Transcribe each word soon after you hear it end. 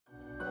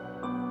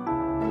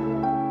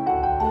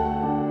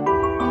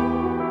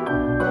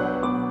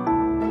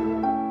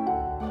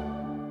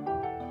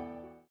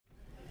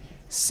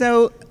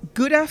So,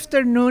 good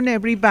afternoon,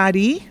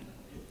 everybody.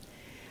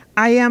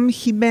 I am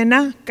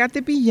Jimena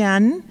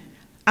Catepillan,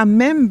 a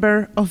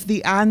member of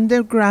the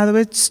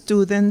Undergraduate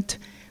Student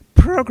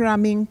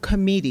Programming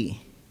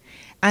Committee,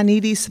 and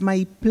it is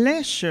my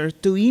pleasure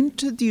to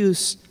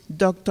introduce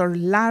Dr.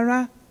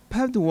 Lara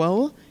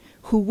Pudwell,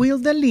 who will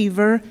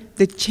deliver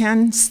the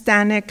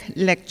Stanek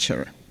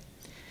lecture.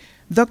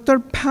 Dr.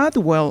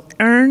 Pudwell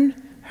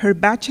earned her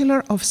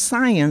Bachelor of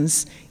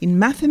Science in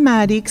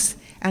Mathematics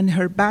and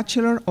her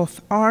Bachelor of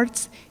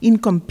Arts in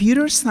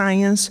Computer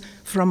Science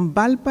from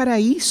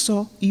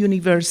Valparaiso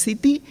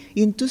University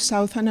in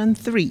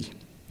 2003.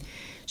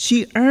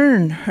 She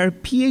earned her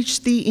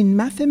Ph.D. in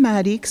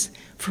Mathematics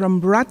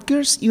from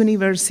Rutgers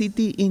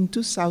University in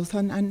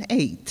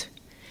 2008.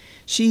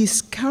 She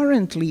is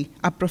currently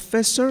a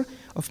professor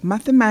of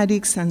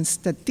Mathematics and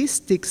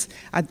Statistics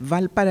at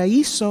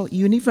Valparaiso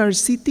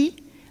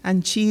University,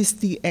 and she is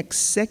the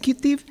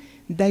Executive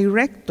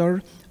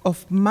Director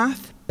of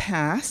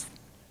MathPath,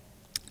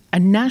 a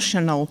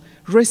national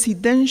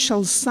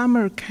residential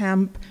summer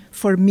camp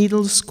for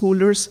middle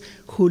schoolers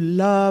who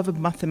love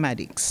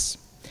mathematics.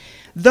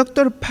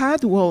 Dr.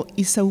 Pudwell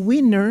is a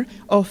winner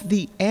of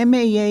the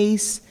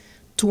MAA's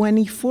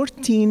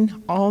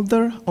 2014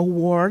 Alder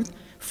Award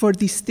for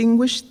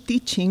Distinguished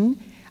Teaching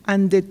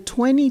and the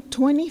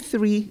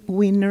 2023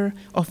 winner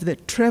of the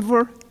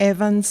Trevor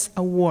Evans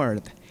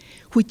Award,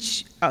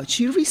 which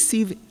she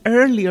received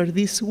earlier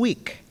this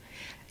week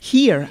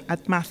here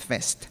at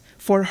MathFest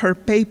for her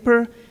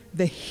paper,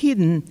 The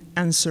Hidden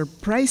and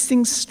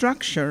Surprising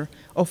Structure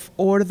of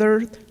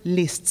Ordered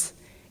Lists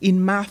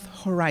in Math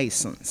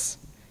Horizons.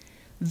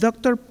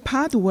 Dr.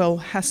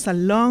 Pudwell has a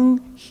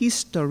long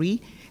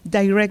history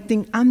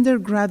directing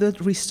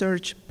undergraduate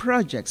research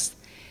projects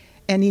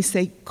and is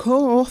a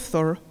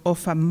co-author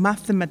of a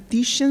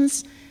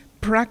Mathematician's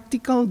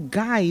Practical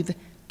Guide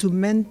to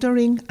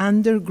Mentoring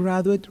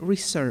Undergraduate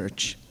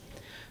Research.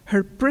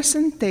 Her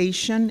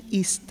presentation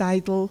is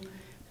titled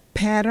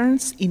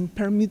Patterns in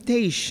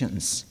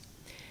Permutations.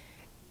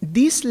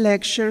 This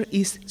lecture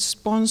is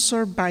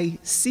sponsored by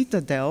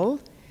Citadel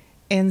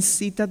and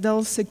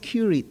Citadel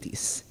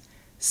Securities.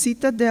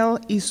 Citadel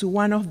is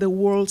one of the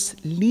world's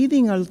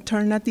leading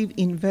alternative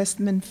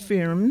investment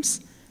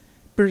firms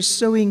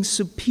pursuing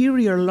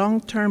superior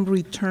long-term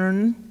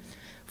return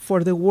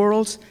for the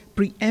world's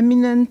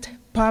preeminent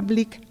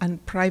public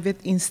and private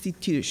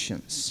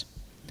institutions.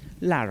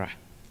 Lara.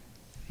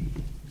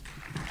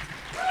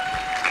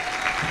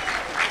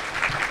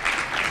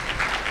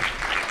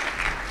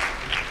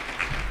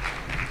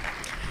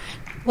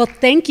 Well,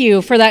 thank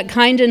you for that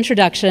kind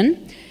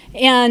introduction,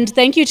 and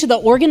thank you to the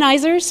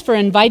organizers for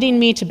inviting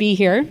me to be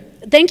here.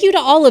 Thank you to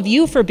all of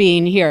you for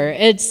being here.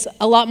 It's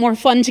a lot more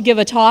fun to give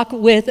a talk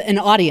with an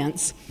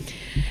audience.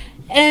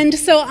 And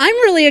so I'm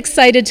really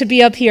excited to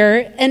be up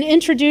here and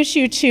introduce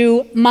you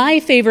to my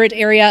favorite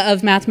area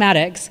of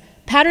mathematics.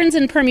 Patterns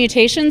and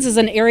permutations is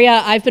an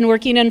area I've been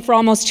working in for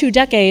almost 2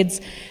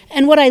 decades,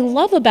 and what I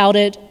love about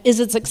it is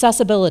its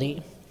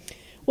accessibility.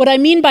 What I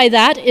mean by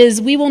that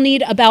is we will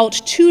need about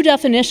 2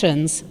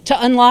 definitions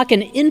to unlock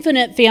an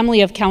infinite family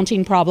of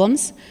counting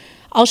problems.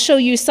 I'll show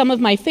you some of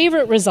my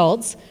favorite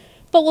results,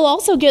 but we'll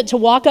also get to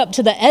walk up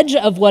to the edge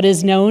of what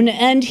is known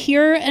and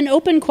hear an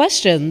open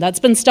question that's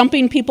been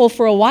stumping people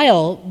for a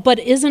while, but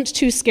isn't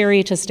too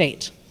scary to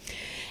state.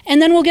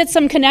 And then we'll get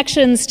some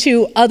connections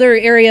to other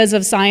areas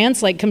of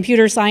science, like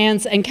computer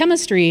science and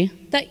chemistry,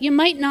 that you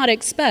might not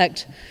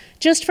expect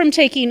just from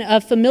taking a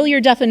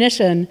familiar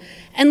definition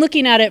and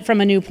looking at it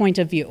from a new point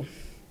of view.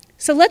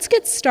 So let's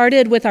get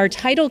started with our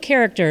title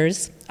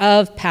characters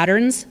of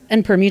patterns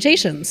and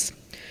permutations.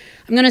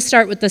 I'm going to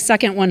start with the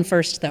second one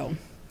first, though.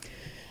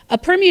 A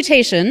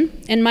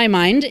permutation, in my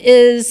mind,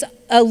 is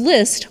a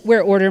list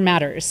where order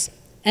matters.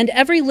 And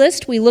every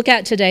list we look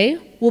at today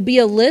will be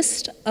a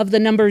list of the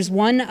numbers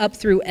 1 up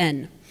through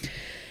n.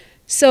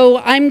 So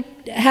I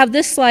have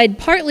this slide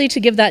partly to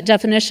give that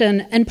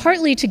definition and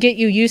partly to get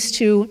you used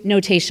to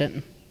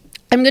notation.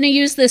 I'm going to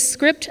use this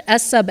script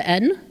S sub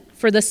n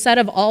for the set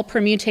of all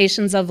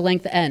permutations of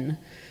length n.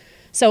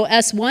 So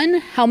S1,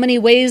 how many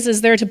ways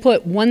is there to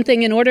put one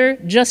thing in order?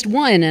 Just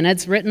 1, and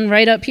it's written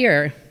right up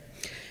here.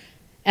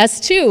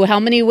 S2, how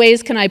many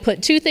ways can I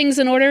put 2 things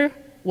in order?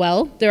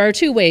 Well, there are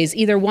 2 ways.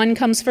 Either 1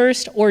 comes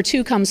first or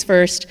 2 comes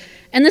first.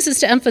 And this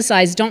is to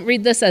emphasize, don't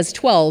read this as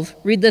 12.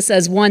 Read this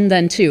as 1,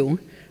 then 2.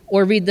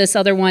 Or read this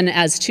other one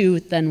as 2,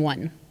 then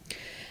 1.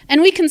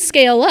 And we can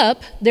scale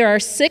up. There are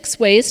 6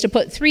 ways to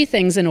put 3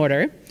 things in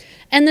order.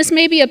 And this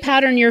may be a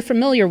pattern you're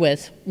familiar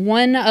with.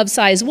 1 of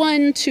size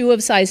 1, 2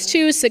 of size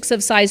 2, 6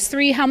 of size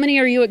 3. How many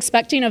are you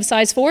expecting of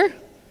size 4?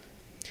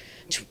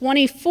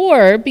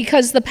 24,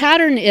 because the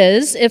pattern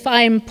is, if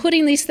I'm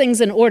putting these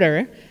things in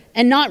order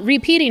and not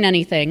repeating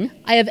anything,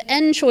 I have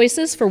n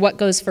choices for what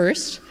goes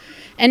first.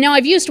 And now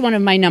I've used one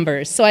of my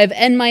numbers, so I have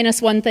n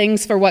minus 1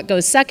 things for what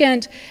goes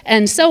second,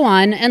 and so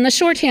on, and the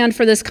shorthand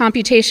for this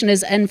computation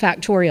is n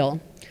factorial.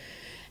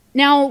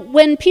 Now,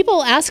 when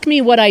people ask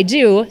me what I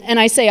do, and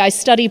I say I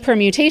study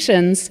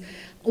permutations,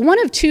 one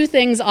of 2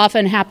 things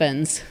often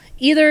happens.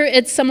 Either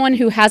it's someone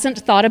who hasn't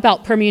thought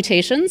about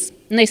permutations,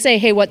 and they say,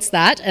 hey, what's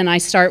that? And I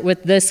start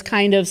with this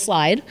kind of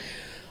slide.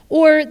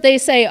 Or they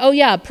say, oh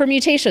yeah,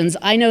 permutations,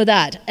 I know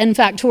that, n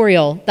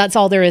factorial, that's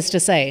all there is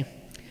to say.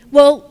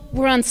 Well,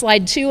 we're on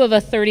slide 2 of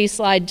a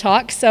 30-slide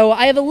talk, so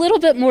I have a little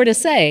bit more to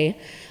say.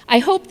 I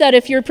hope that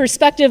if your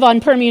perspective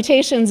on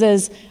permutations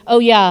is, oh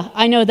yeah,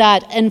 I know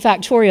that, n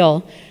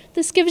factorial,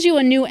 this gives you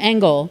a new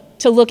angle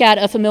to look at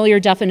a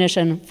familiar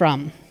definition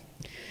from.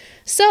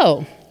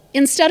 So,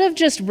 instead of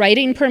just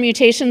writing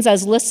permutations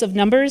as lists of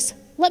numbers,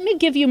 let me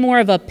give you more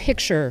of a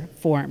picture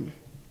form.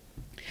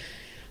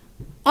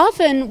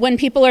 Often, when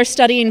people are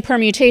studying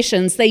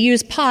permutations, they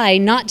use pi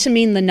not to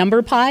mean the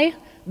number pi,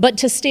 but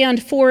to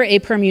stand for a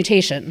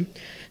permutation.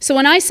 So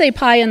when I say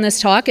pi in this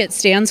talk, it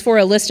stands for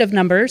a list of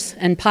numbers,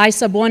 and pi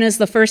sub 1 is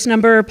the first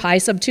number, pi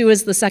sub 2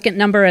 is the second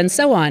number, and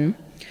so on.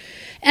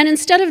 And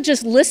instead of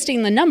just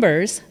listing the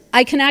numbers,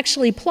 I can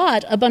actually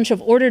plot a bunch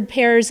of ordered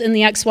pairs in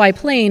the xy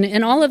plane.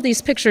 In all of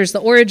these pictures, the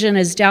origin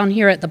is down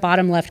here at the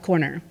bottom left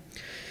corner.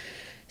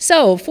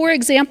 So, for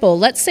example,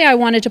 let's say I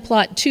wanted to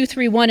plot 2,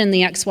 3, 1 in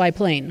the xy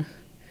plane.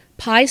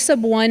 Pi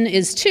sub 1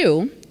 is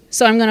 2,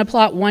 so I'm going to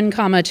plot 1,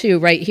 2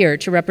 right here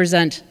to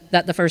represent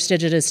that the first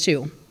digit is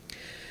 2.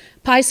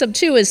 Pi sub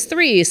 2 is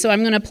 3, so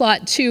I'm going to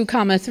plot 2,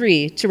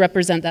 3 to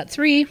represent that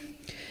 3.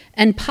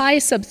 And pi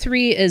sub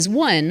 3 is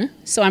 1,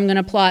 so I'm going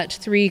to plot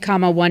 3,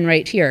 1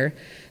 right here.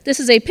 This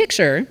is a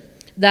picture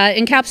that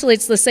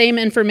encapsulates the same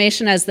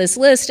information as this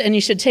list, and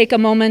you should take a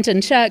moment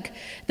and check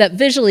that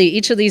visually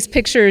each of these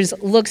pictures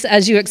looks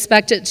as you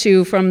expect it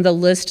to from the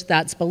list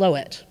that's below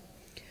it.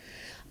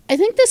 I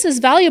think this is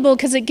valuable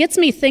because it gets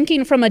me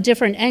thinking from a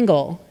different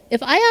angle.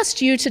 If I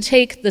asked you to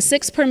take the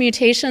 6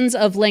 permutations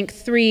of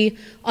length 3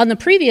 on the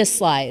previous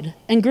slide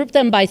and group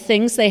them by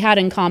things they had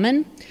in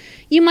common,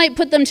 you might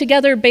put them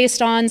together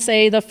based on,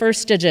 say, the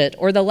first digit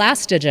or the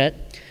last digit,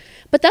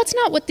 but that's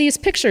not what these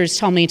pictures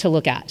tell me to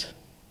look at.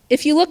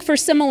 If you look for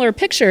similar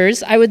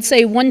pictures, I would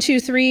say 1,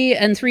 2, 3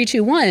 and 3,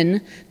 2,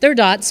 1, their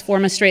dots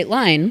form a straight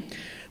line,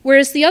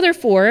 whereas the other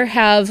 4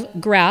 have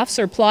graphs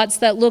or plots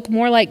that look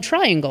more like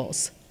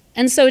triangles.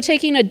 And so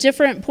taking a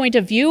different point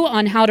of view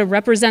on how to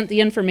represent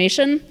the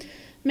information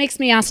makes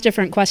me ask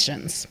different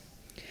questions.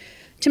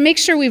 To make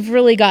sure we've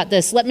really got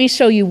this, let me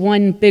show you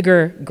one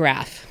bigger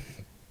graph.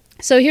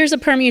 So here's a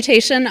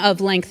permutation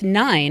of length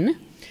 9,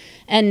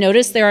 and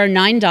notice there are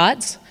 9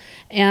 dots,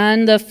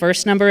 and the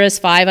first number is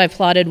 5, I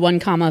plotted 1,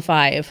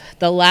 5.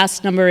 The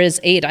last number is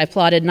 8, I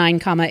plotted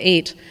 9,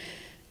 8.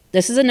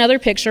 This is another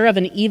picture of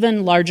an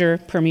even larger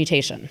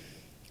permutation.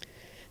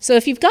 So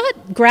if you've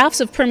got graphs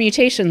of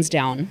permutations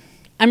down,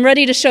 I'm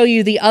ready to show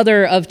you the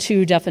other of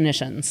 2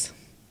 definitions.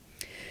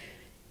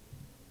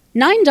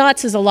 9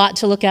 dots is a lot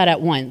to look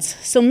at once,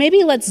 so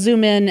maybe let's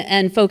zoom in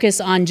and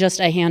focus on just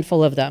a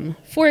handful of them.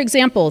 For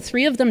example,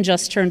 3 of them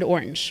just turned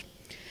orange.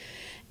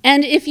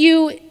 And if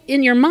you,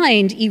 in your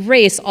mind,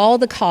 erase all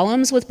the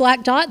columns with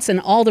black dots and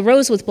all the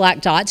rows with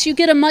black dots, you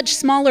get a much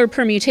smaller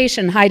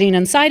permutation hiding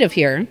inside of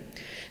here.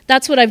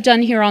 That's what I've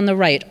done here on the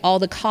right. All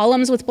the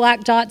columns with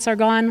black dots are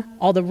gone,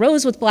 all the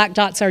rows with black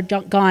dots are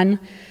gone,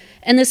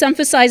 and this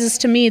emphasizes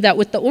to me that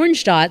with the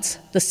orange dots,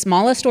 the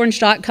smallest orange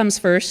dot comes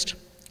first,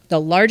 the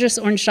largest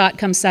orange dot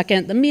comes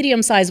second, the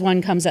medium-sized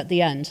one comes at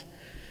the end.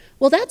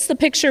 Well, that's the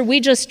picture we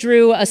just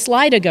drew a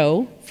slide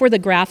ago for the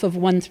graph of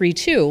 1, 3,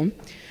 2.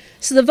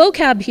 So the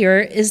vocab here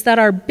is that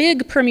our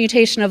big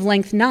permutation of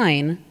length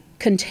 9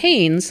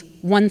 contains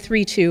 1,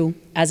 3, 2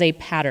 as a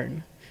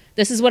pattern.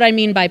 This is what I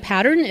mean by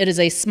pattern. It is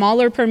a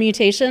smaller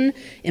permutation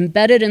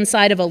embedded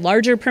inside of a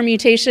larger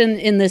permutation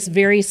in this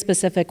very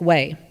specific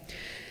way.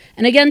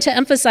 And again, to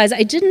emphasize,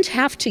 I didn't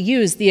have to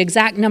use the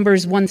exact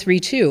numbers 1, 3,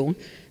 2.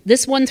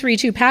 This 1, 3,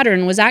 2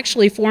 pattern was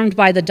actually formed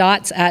by the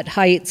dots at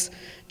heights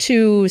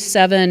 2,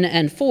 7,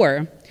 and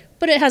 4,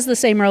 but it has the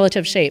same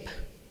relative shape.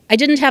 I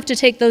didn't have to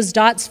take those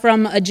dots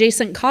from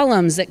adjacent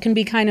columns that can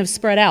be kind of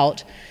spread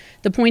out.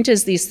 The point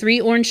is these 3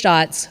 orange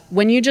dots,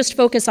 when you just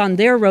focus on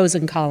their rows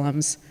and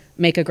columns,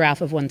 make a graph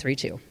of 1, 3,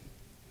 2.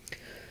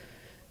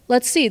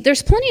 Let's see,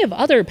 there's plenty of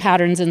other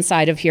patterns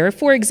inside of here.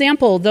 For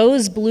example,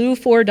 those blue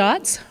 4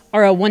 dots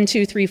are a 1,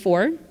 2, 3,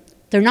 4.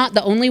 They're not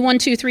the only 1,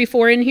 2, 3,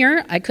 4 in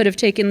here. I could have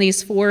taken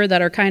these 4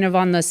 that are kind of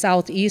on the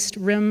southeast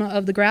rim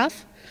of the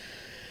graph.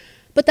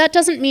 But that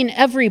doesn't mean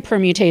every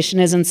permutation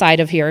is inside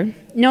of here.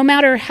 No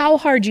matter how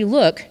hard you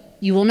look,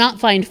 you will not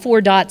find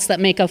 4 dots that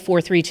make a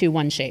 4, 3, 2,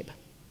 1 shape.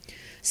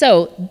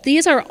 So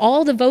these are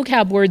all the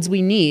vocab words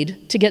we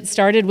need to get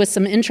started with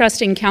some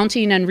interesting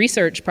counting and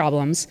research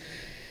problems.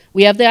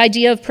 We have the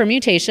idea of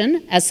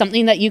permutation as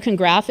something that you can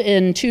graph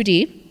in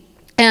 2D.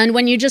 And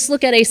when you just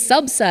look at a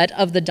subset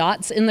of the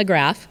dots in the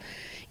graph,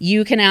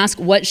 you can ask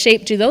what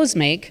shape do those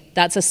make?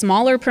 That's a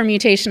smaller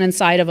permutation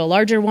inside of a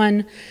larger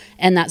one,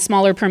 and that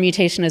smaller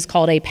permutation is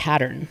called a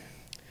pattern.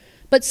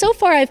 But so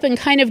far I've been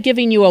kind of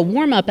giving you a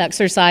warm-up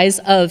exercise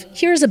of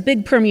here's a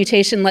big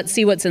permutation, let's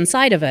see what's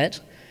inside of it.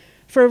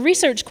 For a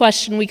research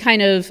question, we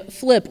kind of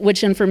flip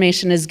which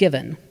information is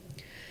given.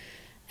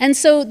 And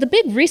so the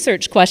big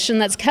research question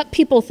that's kept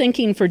people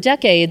thinking for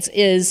decades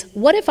is,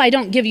 what if I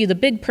don't give you the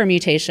big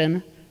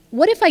permutation?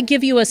 what if I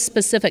give you a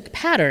specific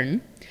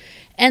pattern,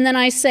 and then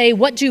I say,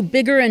 what do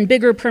bigger and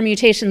bigger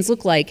permutations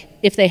look like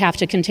if they have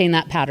to contain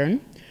that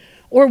pattern?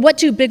 Or what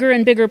do bigger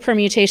and bigger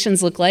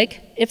permutations look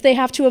like if they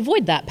have to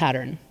avoid that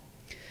pattern?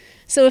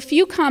 So a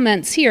few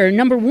comments here.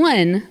 Number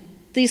one,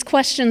 these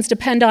questions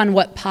depend on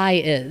what pi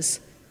is.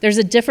 There's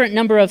a different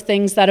number of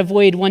things that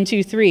avoid 1,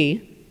 2,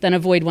 3 than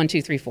avoid 1,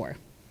 2, 3, 4.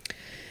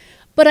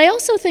 But I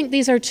also think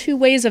these are two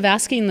ways of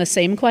asking the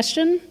same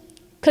question,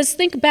 because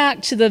think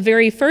back to the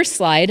very first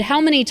slide.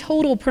 How many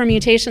total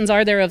permutations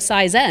are there of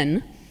size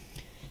n?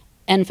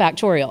 N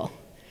factorial.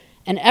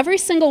 And every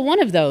single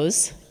one of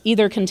those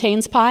either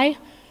contains pi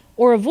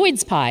or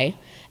avoids pi.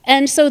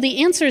 And so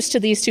the answers to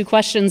these two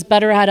questions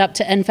better add up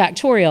to n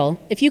factorial.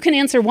 If you can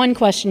answer one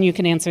question, you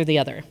can answer the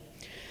other.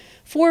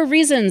 For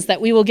reasons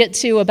that we will get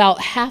to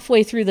about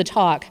halfway through the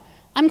talk,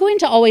 I'm going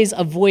to always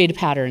avoid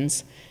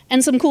patterns.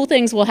 And some cool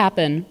things will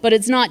happen, but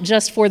it's not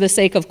just for the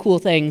sake of cool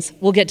things.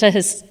 We'll get to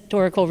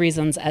historical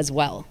reasons as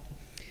well.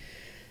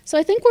 So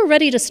I think we're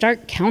ready to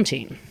start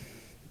counting.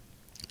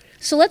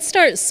 So let's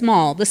start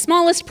small. The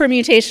smallest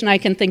permutation I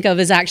can think of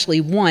is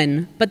actually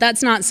 1, but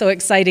that's not so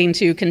exciting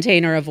to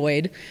contain or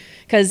avoid,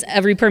 because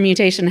every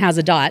permutation has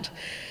a dot.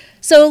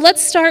 So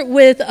let's start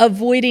with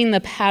avoiding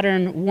the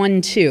pattern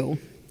 1, 2.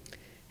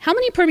 How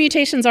many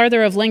permutations are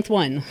there of length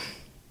 1?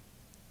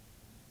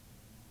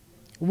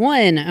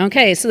 1.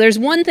 Okay, so there's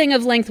one thing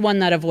of length 1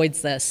 that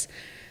avoids this.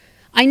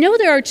 I know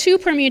there are 2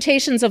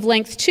 permutations of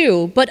length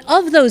 2, but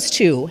of those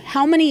 2,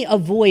 how many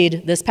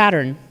avoid this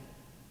pattern?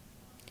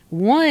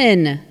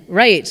 1,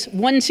 right.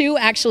 1, 2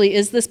 actually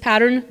is this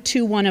pattern,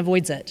 2, 1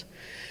 avoids it.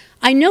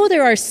 I know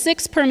there are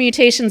 6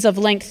 permutations of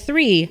length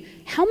 3.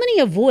 How many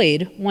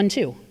avoid 1,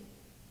 2?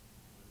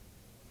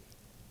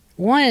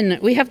 1.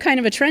 We have kind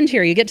of a trend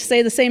here. You get to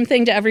say the same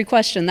thing to every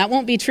question. That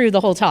won't be true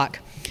the whole talk.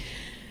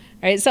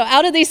 All right, so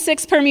out of these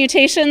 6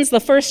 permutations, the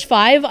first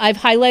 5, I've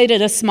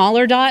highlighted a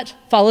smaller dot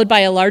followed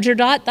by a larger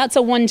dot. That's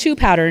a 1, 2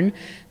 pattern.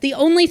 The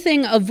only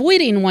thing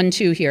avoiding 1,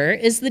 2 here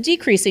is the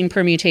decreasing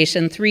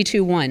permutation 3,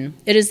 2, 1.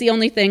 It is the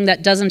only thing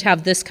that doesn't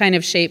have this kind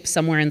of shape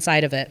somewhere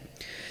inside of it.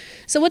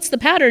 So what's the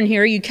pattern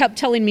here? You kept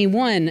telling me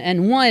 1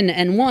 and 1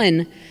 and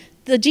 1.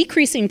 The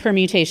decreasing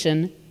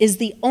permutation is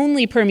the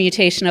only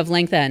permutation of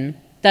length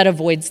n that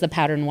avoids the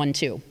pattern 1,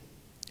 2.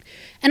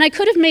 And I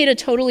could have made a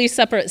totally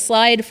separate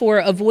slide for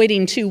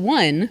avoiding 2,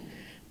 1,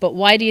 but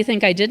why do you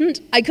think I didn't?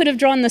 I could have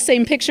drawn the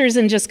same pictures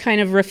and just kind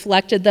of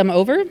reflected them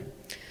over.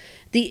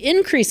 The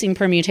increasing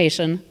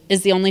permutation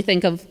is the only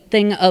thing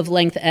of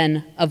length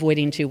n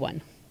avoiding 2,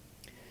 1.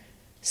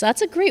 So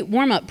that's a great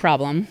warm-up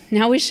problem.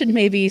 Now we should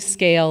maybe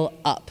scale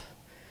up.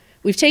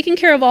 We've taken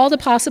care of all the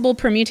possible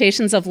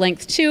permutations of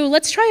length 2.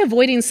 Let's try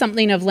avoiding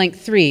something of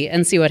length 3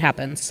 and see what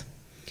happens.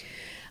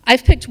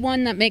 I've picked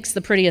one that makes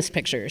the prettiest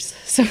pictures.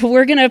 So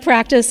we're going to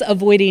practice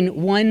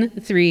avoiding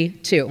 1, 3,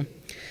 2.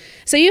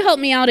 So you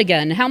help me out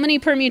again. How many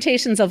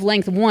permutations of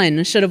length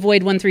 1 should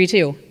avoid 1, 3,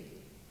 2?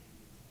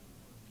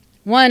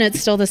 1,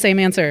 it's still the same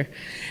answer.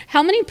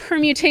 How many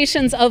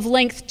permutations of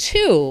length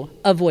 2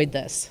 avoid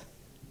this?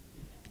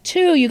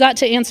 2, you got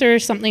to answer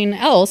something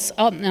else.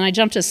 Oh, and I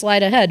jumped a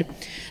slide ahead.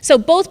 So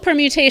both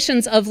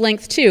permutations of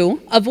length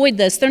 2 avoid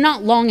this. They're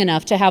not long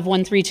enough to have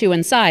 1, 3, 2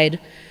 inside.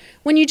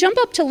 When you jump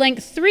up to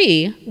length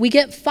 3, we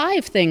get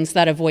 5 things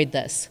that avoid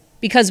this,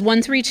 because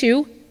 1, 3,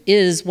 2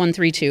 is 1,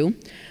 3, 2.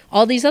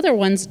 All these other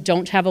ones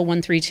don't have a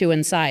 1, 3, 2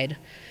 inside.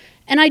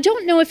 And I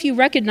don't know if you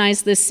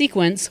recognize this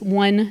sequence,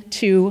 1,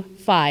 2,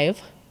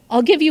 5.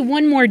 I'll give you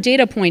one more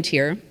data point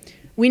here.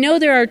 We know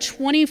there are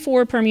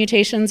 24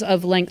 permutations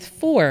of length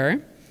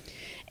 4,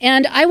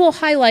 and I will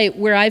highlight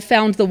where I've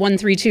found the 1,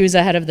 3, 2s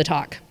ahead of the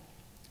talk.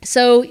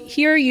 So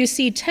here you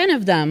see 10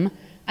 of them.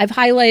 I've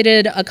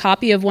highlighted a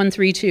copy of 1,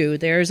 3, 2.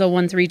 There's a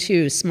 1, 3,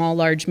 2, small,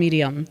 large,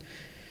 medium.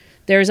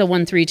 There's a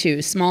 1, 3,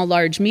 2, small,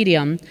 large,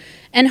 medium.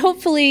 And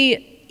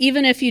hopefully,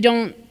 even if you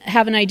don't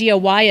have an idea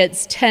why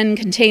it's 10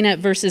 contain it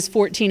versus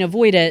 14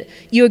 avoid it,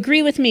 you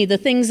agree with me the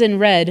things in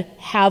red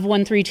have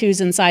 1, 3,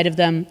 2s inside of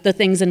them. The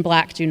things in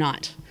black do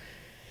not.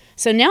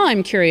 So now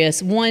I'm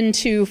curious, 1,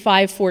 2,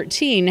 5,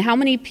 14, how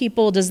many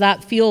people does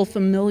that feel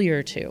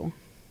familiar to?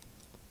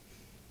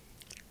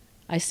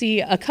 I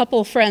see a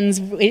couple friends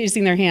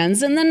raising their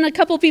hands, and then a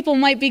couple people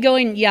might be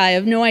going, yeah, I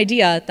have no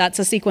idea, that's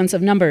a sequence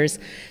of numbers.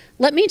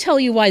 Let me tell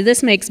you why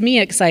this makes me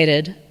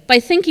excited by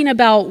thinking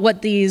about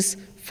what these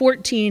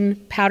 14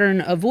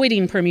 pattern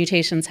avoiding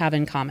permutations have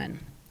in common.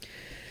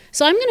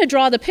 So I'm going to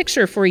draw the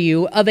picture for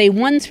you of a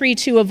 1, 3,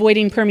 2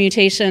 avoiding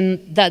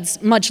permutation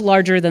that's much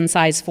larger than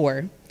size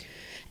 4.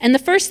 And the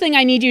first thing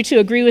I need you to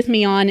agree with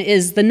me on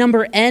is the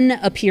number n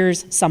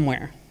appears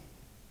somewhere.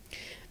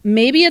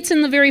 Maybe it's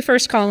in the very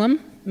first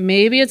column.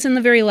 Maybe it's in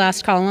the very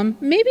last column.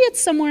 Maybe it's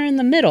somewhere in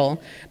the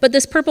middle. But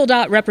this purple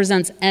dot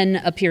represents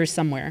n appears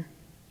somewhere.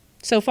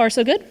 So far,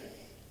 so good?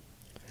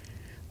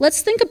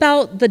 Let's think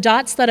about the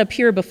dots that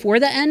appear before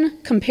the n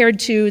compared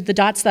to the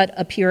dots that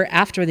appear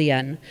after the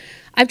n.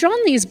 I've drawn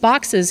these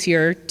boxes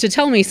here to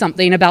tell me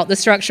something about the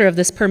structure of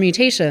this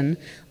permutation.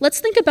 Let's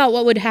think about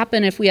what would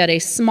happen if we had a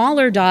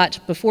smaller dot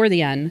before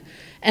the n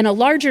and a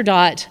larger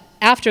dot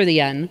after the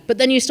n, but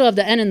then you still have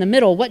the n in the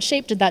middle. What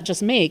shape did that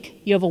just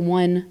make? You have a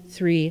 1,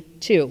 3,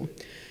 2.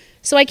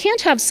 So I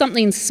can't have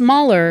something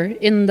smaller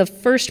in the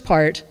first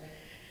part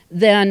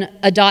than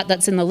a dot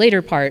that's in the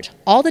later part.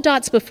 All the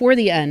dots before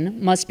the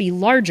n must be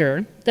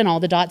larger than all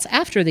the dots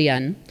after the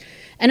n.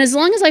 And as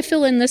long as I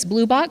fill in this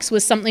blue box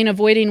with something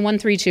avoiding 1,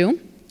 3, 2,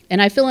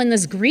 and I fill in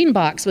this green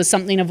box with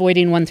something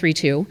avoiding 1, 3,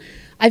 2,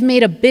 I've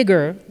made a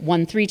bigger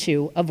 1, 3,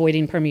 2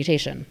 avoiding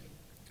permutation.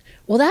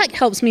 Well, that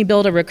helps me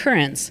build a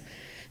recurrence.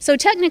 So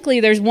technically,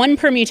 there's one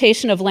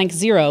permutation of length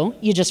 0,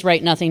 you just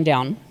write nothing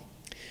down.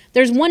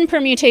 There's one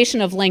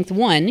permutation of length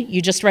 1,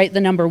 you just write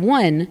the number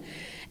 1.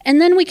 And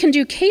then we can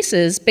do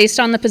cases based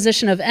on the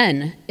position of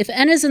n. If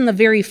n is in the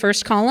very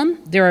first column,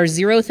 there are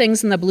 0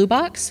 things in the blue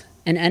box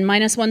and n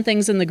minus 1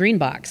 things in the green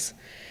box.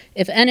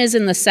 If n is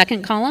in the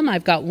second column,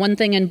 I've got 1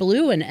 thing in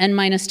blue and n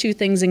minus 2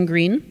 things in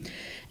green.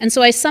 And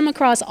so I sum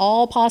across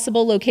all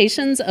possible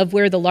locations of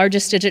where the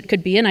largest digit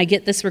could be, and I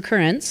get this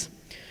recurrence,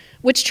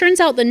 which turns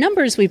out the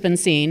numbers we've been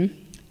seeing.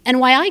 And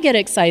why I get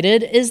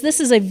excited is this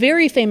is a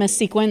very famous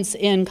sequence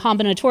in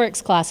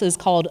combinatorics classes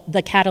called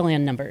the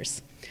Catalan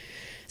numbers.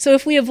 So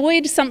if we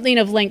avoid something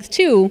of length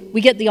 2,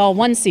 we get the all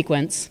 1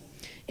 sequence.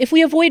 If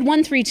we avoid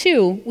 1, 3,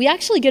 2, we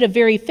actually get a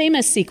very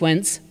famous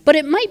sequence, but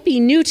it might be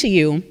new to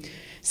you.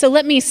 So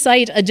let me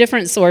cite a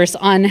different source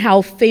on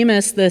how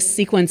famous this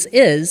sequence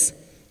is.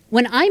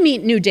 When I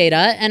meet new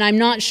data and I'm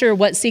not sure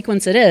what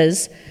sequence it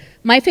is,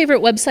 my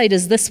favorite website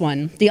is this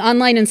one, the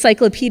Online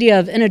Encyclopedia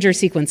of Integer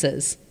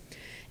Sequences.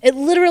 It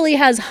literally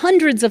has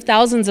hundreds of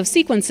thousands of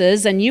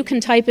sequences, and you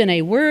can type in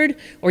a word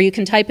or you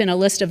can type in a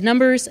list of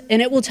numbers,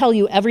 and it will tell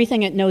you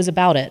everything it knows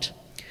about it.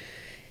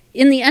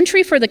 In the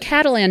entry for the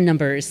Catalan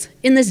numbers,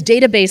 in this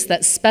database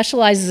that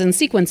specializes in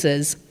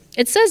sequences,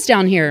 it says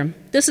down here,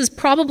 this is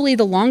probably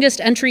the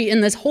longest entry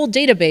in this whole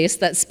database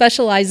that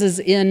specializes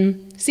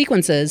in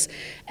sequences,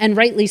 and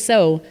rightly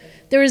so.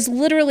 There is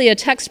literally a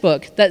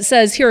textbook that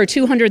says, here are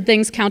 200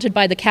 things counted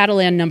by the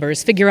Catalan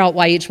numbers, figure out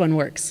why each one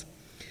works.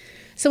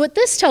 So what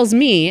this tells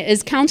me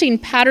is counting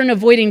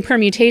pattern-avoiding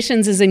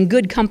permutations is in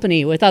good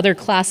company with other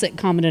classic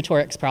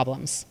combinatorics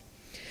problems.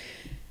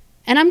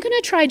 And I'm going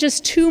to try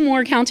just 2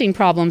 more counting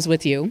problems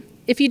with you.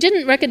 If you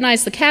didn't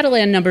recognize the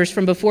Catalan numbers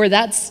from before,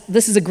 this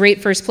is a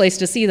great first place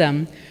to see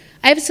them.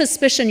 I have a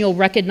suspicion you'll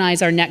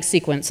recognize our next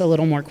sequence a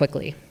little more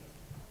quickly.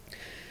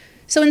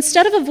 So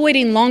instead of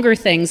avoiding longer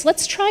things,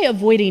 let's try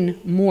avoiding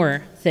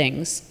more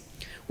things.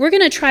 We're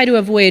going to try to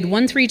avoid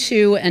 1, 3,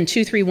 2 and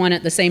 2, 3, 1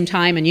 at the same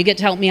time, and you get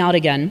to help me out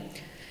again.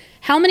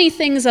 How many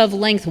things of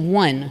length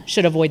 1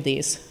 should avoid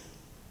these?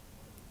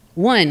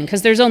 1,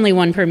 because there's only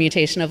one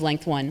permutation of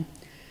length 1.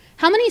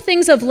 How many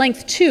things of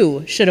length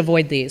 2 should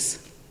avoid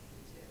these?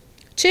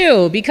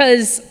 2,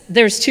 because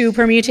there's 2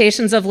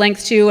 permutations of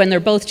length 2 and they're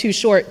both too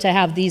short to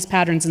have these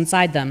patterns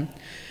inside them.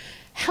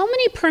 How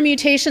many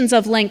permutations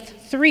of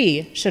length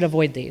 3 should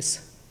avoid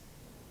these?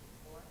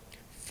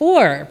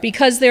 4,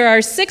 because there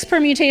are 6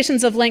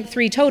 permutations of length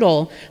 3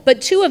 total,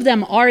 but 2 of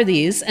them are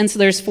these, and so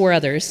there's 4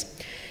 others.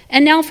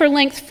 And now for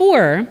length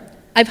 4,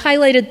 I've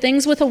highlighted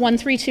things with a 1,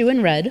 3, 2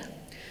 in red.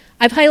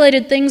 I've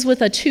highlighted things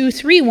with a 2,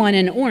 3, 1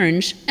 in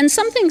orange, and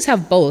some things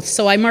have both,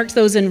 so I marked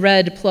those in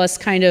red plus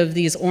kind of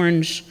these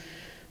orange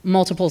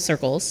multiple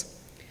circles.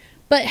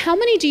 But how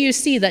many do you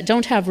see that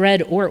don't have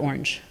red or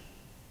orange?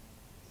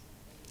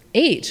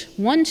 8.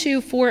 1,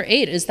 2, 4,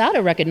 8. Is that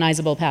a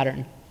recognizable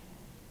pattern?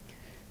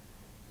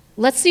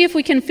 Let's see if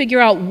we can figure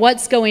out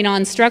what's going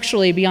on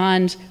structurally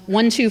beyond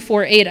 1, 2,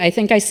 4, 8. I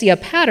think I see a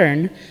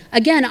pattern.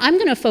 Again, I'm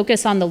going to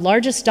focus on the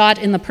largest dot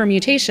in the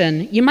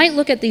permutation. You might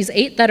look at these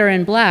 8 that are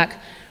in black.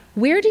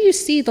 Where do you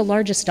see the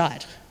largest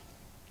dot?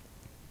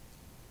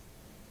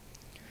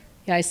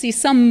 Yeah, I see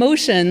some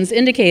motions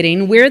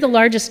indicating where the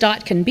largest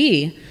dot can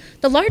be.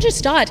 The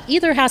largest dot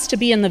either has to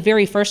be in the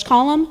very first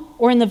column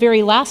or in the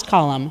very last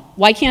column.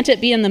 Why can't it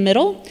be in the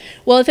middle?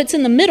 Well, if it's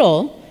in the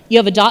middle, you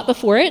have a dot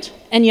before it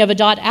and you have a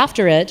dot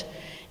after it,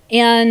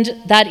 and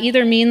that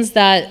either means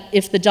that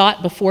if the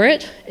dot before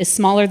it is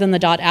smaller than the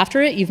dot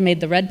after it, you've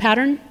made the red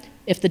pattern.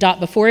 If the dot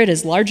before it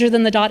is larger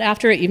than the dot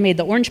after it, you've made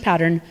the orange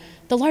pattern.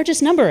 The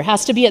largest number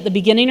has to be at the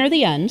beginning or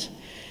the end.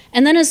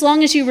 And then as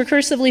long as you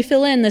recursively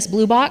fill in this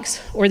blue box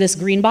or this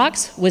green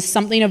box with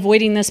something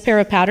avoiding this pair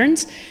of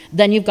patterns,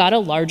 then you've got a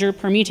larger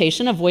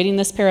permutation avoiding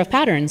this pair of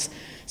patterns.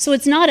 So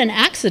it's not an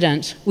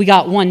accident we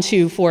got 1,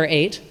 2, 4,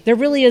 8. There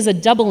really is a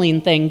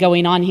doubling thing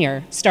going on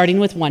here, starting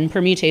with 1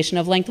 permutation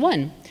of length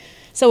 1.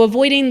 So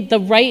avoiding the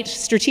right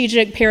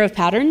strategic pair of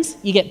patterns,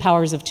 you get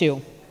powers of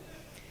 2.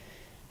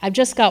 I've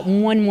just got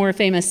one more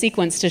famous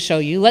sequence to show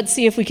you. Let's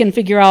see if we can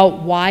figure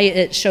out why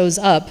it shows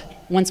up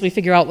once we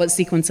figure out what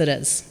sequence it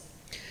is.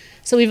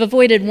 So we've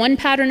avoided 1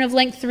 pattern of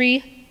length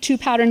 3, 2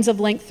 patterns of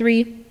length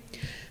 3.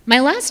 My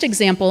last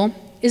example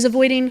is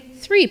avoiding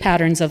 3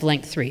 patterns of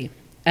length 3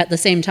 at the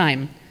same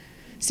time.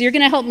 So you're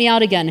going to help me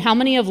out again. How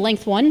many of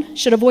length 1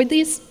 should avoid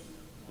these?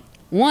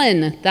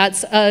 1.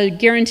 That's a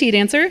guaranteed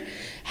answer.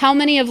 How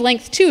many of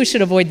length 2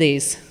 should avoid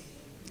these?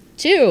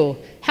 2.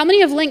 How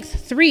many of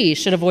length 3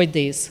 should avoid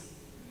these?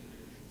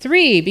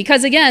 3,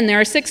 because again, there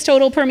are 6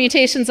 total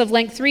permutations of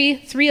length 3.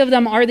 3 of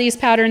them are these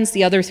patterns,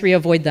 the other 3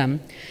 avoid them.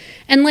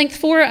 And length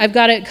 4, I've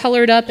got it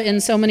colored up in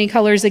so many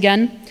colors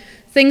again.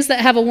 Things that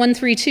have a 1,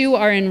 3, 2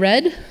 are in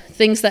red.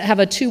 Things that have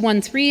a 2,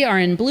 1, 3 are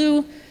in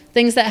blue.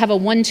 Things that have a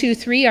 1, 2,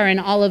 3 are in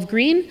olive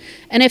green.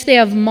 And if they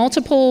have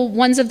multiple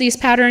ones of these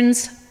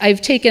patterns,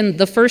 I've taken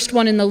the first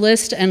one in the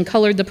list and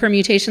colored the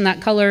permutation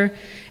that color,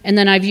 and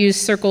then I've used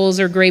circles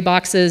or gray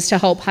boxes to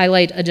help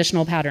highlight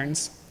additional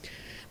patterns.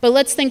 But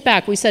let's think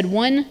back. We said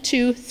 1,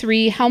 2,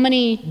 3. How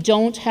many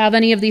don't have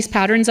any of these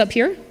patterns up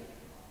here?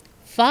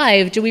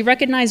 5. Do we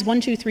recognize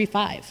 1, 2, 3,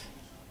 5?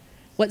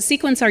 What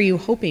sequence are you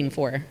hoping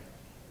for?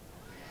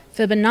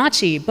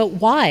 Fibonacci, but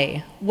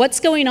why? What's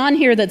going on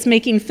here that's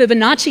making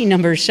Fibonacci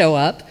numbers show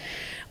up?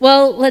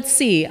 Well, let's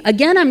see.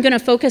 Again, I'm going to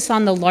focus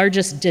on the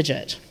largest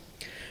digit.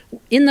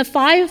 In the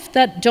 5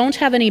 that don't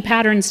have any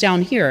patterns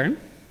down here,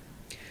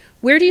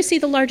 where do you see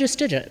the largest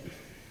digit?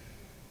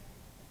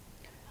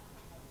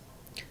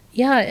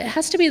 Yeah, it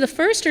has to be the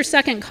first or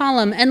second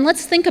column, and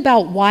let's think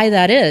about why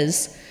that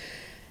is.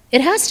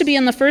 It has to be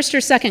in the first or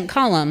second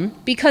column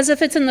because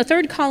if it's in the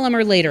third column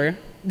or later,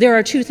 there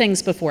are 2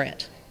 things before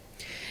it.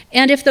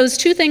 And if those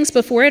 2 things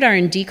before it are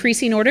in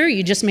decreasing order,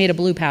 you just made a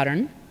blue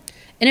pattern.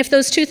 And if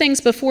those 2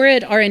 things before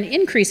it are in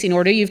increasing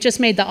order, you've just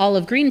made the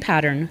olive green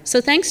pattern.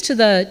 So thanks to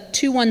the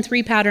 2, 1,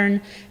 3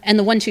 pattern and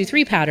the 1, 2,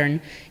 3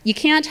 pattern, you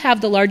can't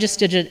have the largest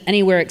digit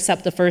anywhere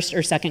except the first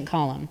or second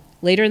column.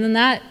 Later than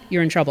that,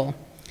 you're in trouble.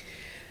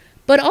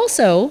 But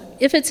also,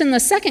 if it's in the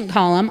second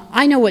column,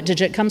 I know what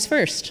digit comes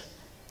first.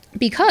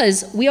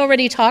 Because we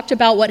already talked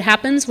about what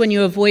happens when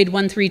you avoid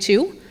 1, 3,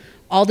 2.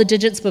 All the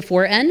digits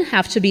before n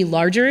have to be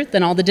larger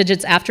than all the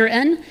digits after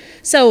n.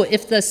 So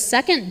if the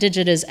second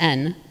digit is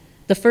n,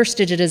 the first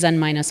digit is n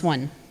minus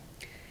 1.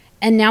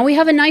 And now we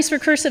have a nice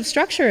recursive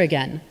structure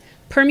again.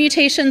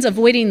 Permutations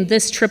avoiding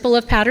this triple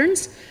of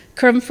patterns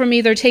come from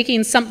either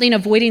taking something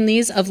avoiding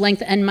these of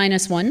length n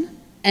minus 1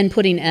 and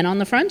putting n on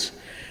the front,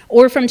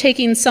 or from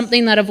taking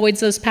something that avoids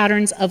those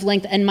patterns of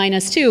length n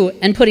minus 2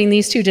 and putting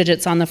these 2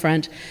 digits on the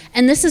front.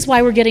 And this is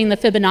why we're getting the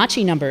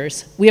Fibonacci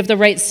numbers. We have the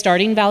right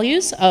starting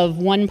values of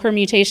 1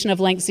 permutation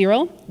of length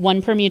 0,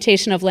 1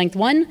 permutation of length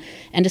 1,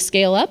 and to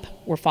scale up,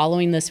 we're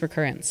following this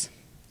recurrence.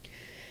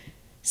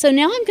 So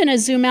now I'm going to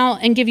zoom out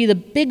and give you the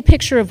big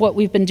picture of what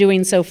we've been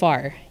doing so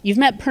far. You've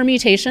met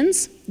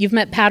permutations, you've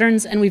met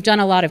patterns, and we've done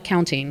a lot of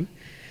counting.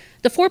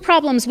 The 4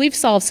 problems we've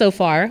solved so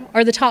far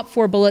are the top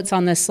 4 bullets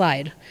on this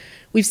slide.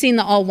 We've seen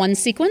the all 1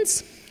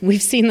 sequence,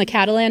 we've seen the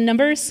Catalan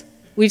numbers,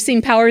 we've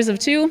seen powers of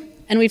 2,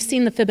 and we've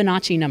seen the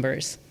Fibonacci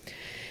numbers.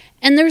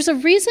 And there's a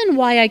reason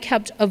why I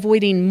kept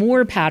avoiding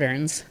more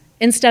patterns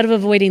instead of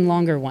avoiding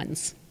longer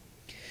ones.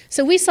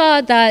 So we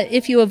saw that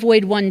if you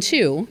avoid 1,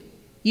 2,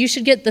 you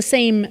should get the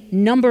same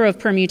number of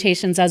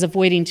permutations as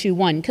avoiding 2,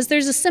 1, because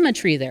there's a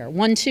symmetry there.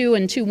 1, 2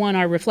 and 2, 1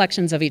 are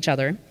reflections of each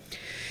other.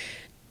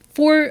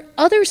 For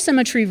other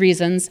symmetry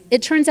reasons,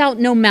 it turns out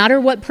no matter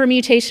what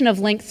permutation of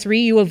length 3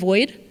 you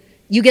avoid,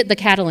 you get the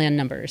Catalan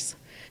numbers.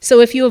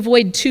 So if you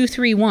avoid 2,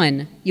 3,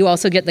 1, you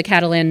also get the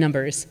Catalan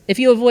numbers. If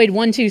you avoid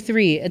 1, 2,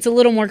 3, it's a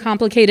little more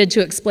complicated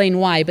to explain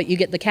why, but you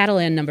get the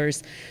Catalan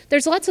numbers.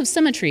 There's lots of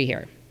symmetry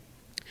here.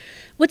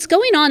 What's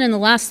going on in the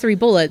last 3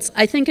 bullets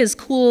I think is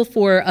cool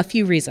for a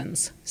few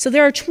reasons. So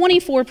there are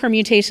 24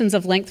 permutations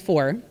of length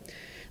 4,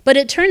 but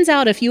it turns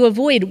out if you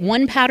avoid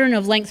 1 pattern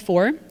of length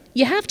 4,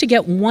 you have to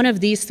get one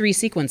of these 3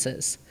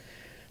 sequences.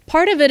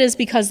 Part of it is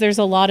because there's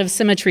a lot of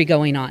symmetry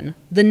going on.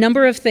 The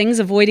number of things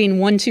avoiding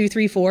 1, 2,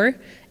 3, 4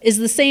 is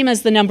the same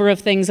as the number of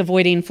things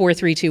avoiding 4,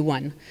 3, 2,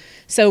 1.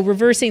 So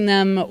reversing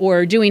them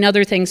or doing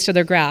other things to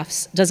their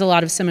graphs does a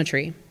lot of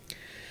symmetry.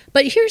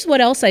 But here's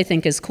what else I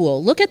think is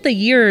cool. Look at the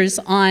years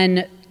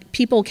on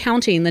people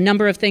counting the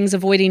number of things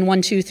avoiding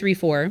 1, 2, 3,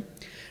 4,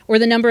 or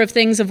the number of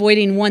things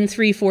avoiding 1,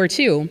 3, 4,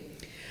 2.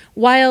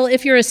 While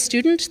if you're a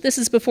student, this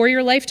is before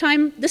your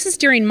lifetime, this is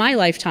during my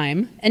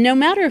lifetime. And no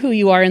matter who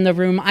you are in the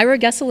room, Ira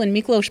Gessel and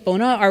Miklos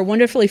Bona are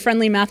wonderfully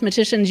friendly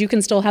mathematicians you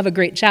can still have a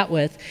great chat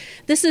with.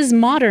 This is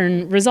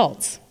modern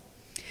results.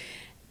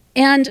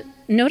 And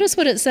notice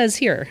what it says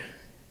here.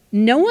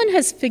 No one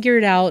has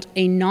figured out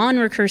a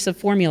non-recursive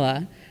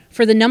formula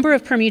for the number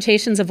of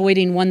permutations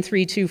avoiding 1,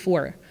 3, 2,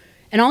 4.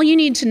 And all you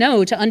need to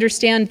know to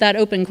understand that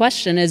open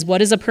question is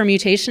what is a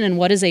permutation and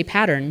what is a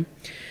pattern.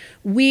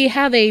 We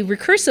have a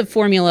recursive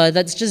formula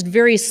that's just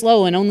very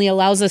slow and only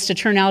allows us to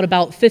turn out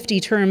about 50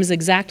 terms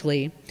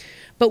exactly.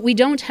 But we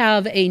don't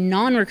have a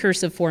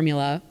non-recursive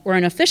formula or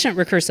an efficient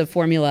recursive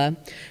formula.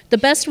 The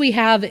best we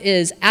have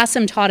is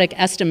asymptotic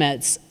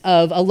estimates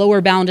of a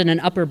lower bound and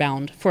an upper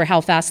bound for how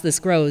fast this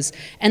grows.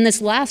 And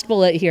this last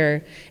bullet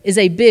here is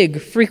a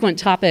big, frequent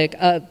topic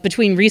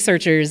between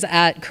researchers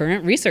at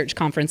current research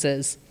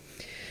conferences.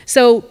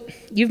 So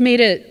you've made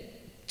it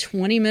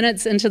 20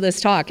 minutes into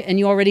this talk and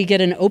you already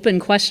get an open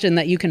question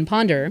that you can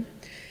ponder.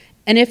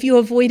 And if you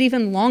avoid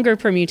even longer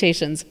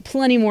permutations,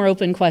 plenty more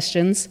open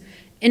questions.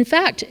 In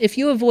fact, if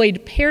you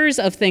avoid pairs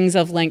of things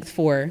of length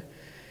 4,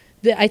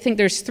 I think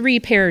there's 3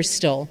 pairs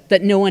still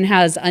that no one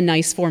has a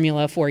nice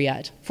formula for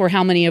yet, for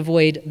how many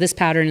avoid this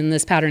pattern and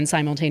this pattern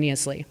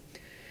simultaneously.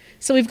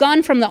 So we've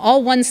gone from the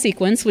all-one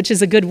sequence, which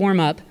is a good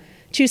warm-up,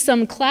 to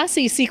some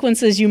classy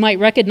sequences you might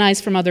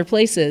recognize from other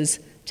places,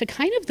 to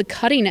kind of the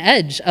cutting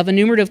edge of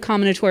enumerative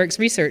combinatorics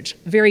research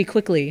very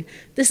quickly.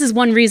 This is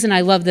one reason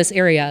I love this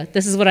area.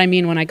 This is what I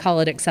mean when I call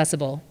it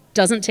accessible.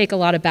 Doesn't take a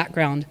lot of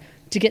background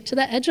to get to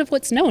the edge of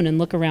what's known and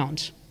look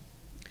around.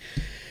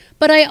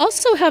 But I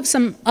also have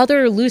some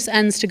other loose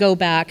ends to go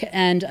back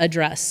and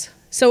address.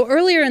 So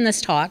earlier in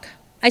this talk,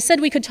 I said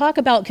we could talk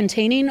about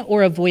containing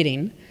or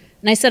avoiding,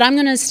 and I said I'm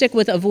going to stick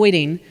with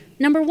avoiding.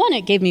 Number one,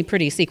 it gave me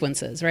pretty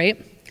sequences,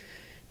 right?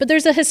 But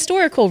there's a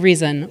historical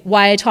reason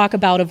why I talk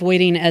about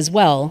avoiding as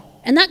well,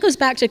 and that goes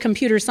back to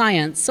computer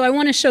science. So I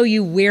want to show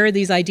you where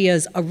these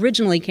ideas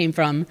originally came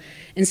from,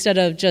 instead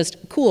of just,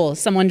 cool,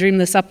 someone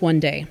dreamed this up one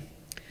day.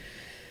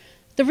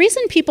 The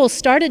reason people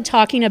started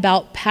talking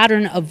about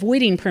pattern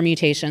avoiding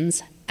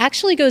permutations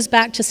actually goes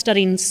back to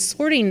studying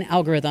sorting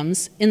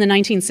algorithms in the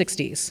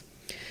 1960s.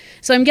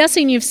 So I'm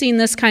guessing you've seen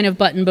this kind of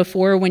button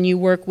before when you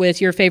work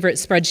with your favorite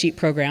spreadsheet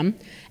program,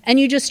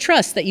 and you just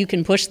trust that you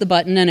can push the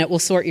button and it will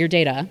sort your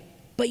data.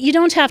 But you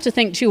don't have to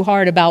think too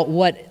hard about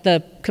what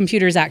the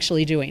computer's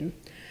actually doing.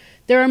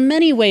 There are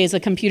many ways a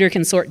computer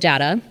can sort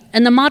data,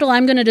 and the model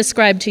I'm going to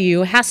describe to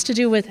you has to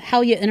do with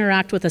how you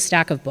interact with a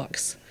stack of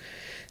books.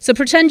 So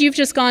pretend you've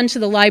just gone to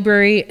the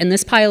library and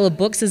this pile of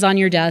books is on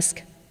your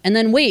desk, and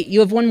then wait,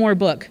 you have one more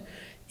book.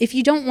 If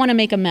you don't want to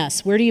make a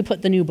mess, where do you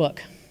put the new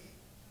book?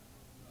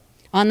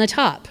 On the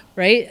top,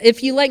 right?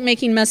 If you like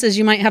making messes,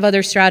 you might have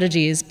other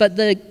strategies, but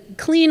the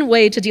clean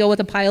way to deal with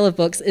a pile of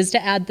books is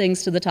to add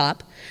things to the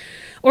top.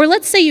 Or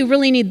let's say you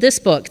really need this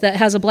book that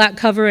has a black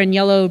cover and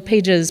yellow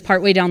pages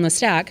partway down the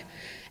stack,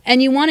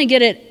 and you want to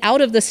get it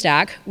out of the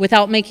stack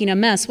without making a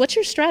mess. What's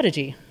your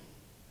strategy?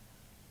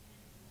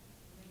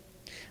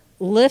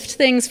 Lift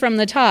things from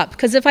the top,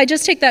 because if I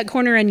just take that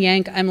corner and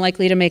yank, I'm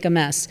likely to make a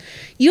mess.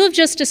 You have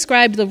just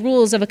described the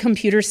rules of a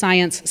computer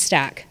science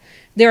stack.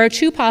 There are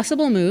 2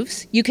 possible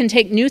moves. You can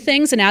take new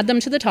things and add them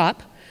to the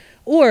top,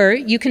 or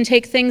you can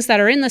take things that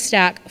are in the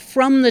stack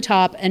from the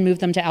top and move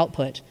them to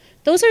output.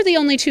 Those are the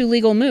only 2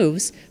 legal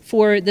moves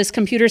for this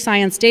computer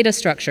science data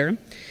structure.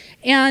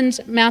 And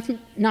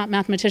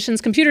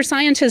computer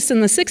scientists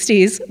in the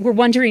 60s were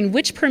wondering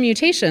which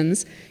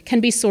permutations can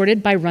be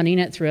sorted by running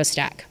it through a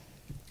stack.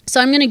 So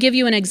I'm going to give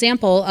you an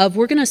example of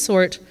we're going to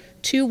sort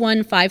 2,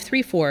 1, 5,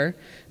 3, 4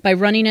 by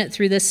running it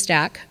through this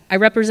stack. I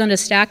represent a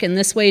stack in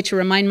this way to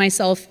remind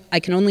myself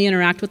I can only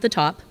interact with the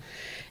top,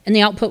 and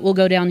the output will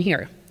go down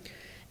here.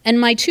 And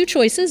my 2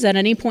 choices at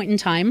any point in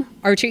time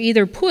are to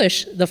either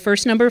push the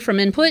first number from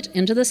input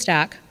into the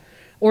stack,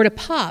 or to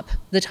pop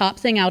the top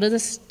thing out of the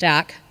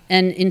stack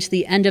and into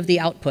the end of the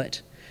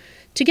output.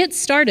 To get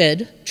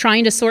started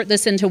trying to sort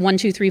this into 1,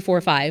 2, 3, 4,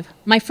 5,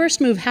 my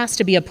first move has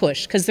to be a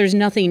push, because there's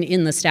nothing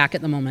in the stack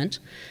at the moment.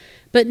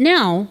 But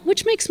now,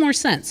 which makes more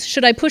sense?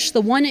 Should I push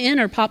the 1 in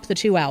or pop the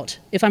 2 out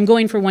if I'm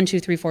going for 1, 2,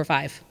 3, 4,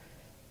 5?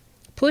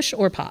 Push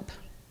or pop?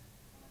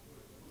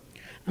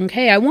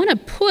 Okay, I want to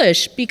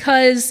push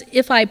because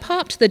if I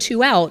popped the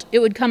 2 out, it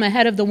would come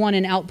ahead of the 1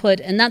 in output,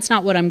 and that's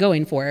not what I'm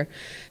going for.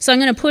 So I'm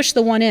going to push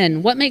the 1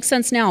 in. What makes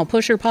sense now,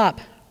 push or pop?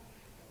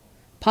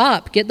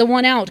 Pop, get the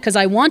 1 out, because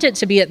I want it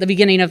to be at the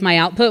beginning of my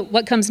output.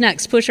 What comes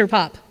next, push or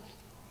pop?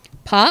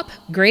 Pop,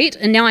 great,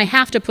 and now I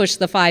have to push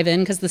the 5 in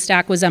because the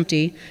stack was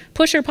empty.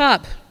 Push or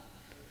pop?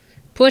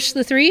 Push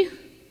the 3,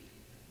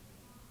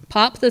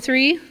 pop the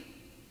 3,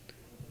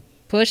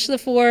 push the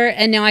 4,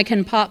 and now I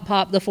can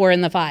pop the 4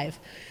 and the 5.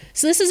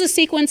 So this is a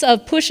sequence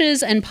of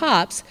pushes and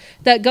pops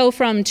that go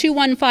from 2,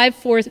 1, 5,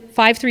 4,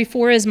 5, 3,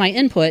 4 as my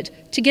input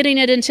to getting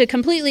it into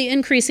completely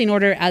increasing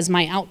order as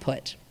my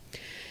output.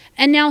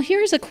 And now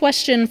here's a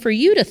question for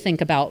you to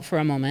think about for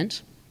a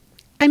moment.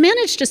 I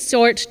managed to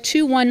sort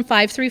 2, 1,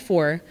 5, 3,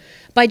 4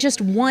 by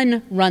just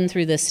 1 run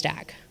through this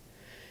stack.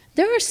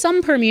 There are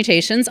some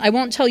permutations, I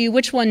won't tell you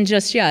which one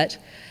just yet,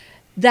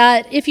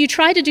 that if you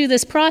try to do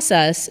this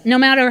process, no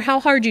matter how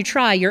hard you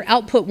try, your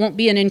output won't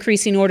be in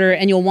increasing order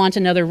and you'll want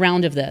another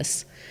round of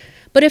this.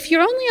 But if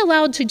you're only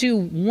allowed to do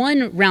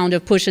 1 round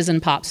of pushes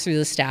and pops through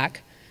the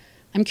stack,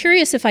 I'm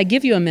curious if I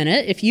give you a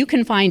minute, if you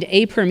can find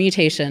a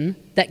permutation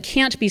that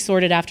can't be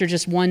sorted after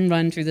just 1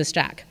 run through the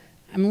stack.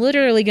 I'm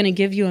literally going to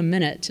give you a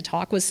minute to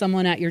talk with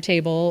someone at your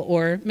table,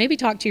 or maybe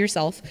talk to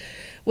yourself,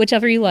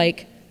 whichever you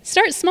like.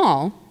 Start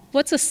small.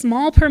 What's a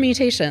small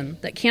permutation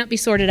that can't be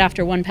sorted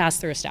after 1 pass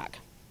through a stack?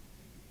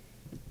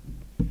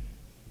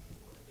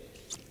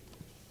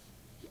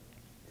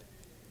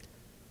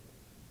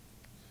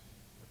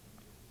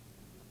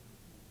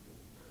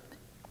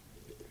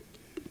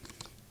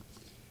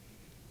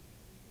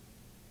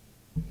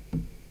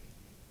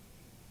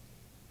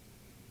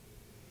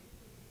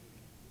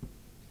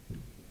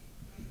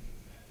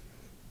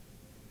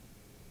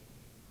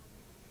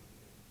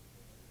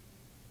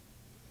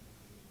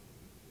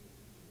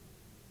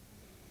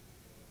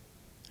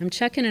 I'm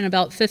checking in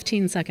about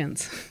 15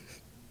 seconds.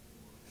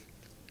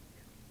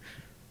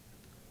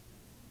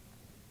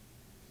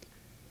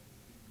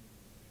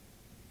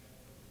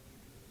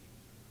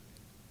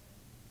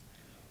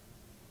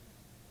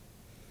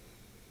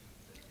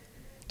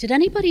 Did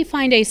anybody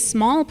find a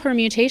small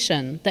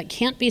permutation that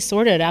can't be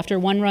sorted after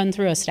one run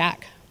through a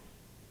stack?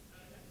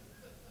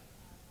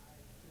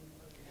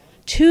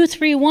 2,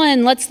 3,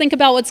 1. Let's think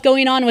about what's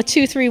going on with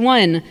 2, 3,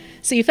 1.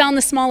 So you found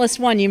the smallest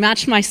one. You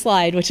matched my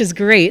slide, which is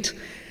great.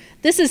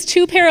 This is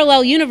 2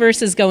 parallel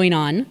universes going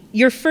on.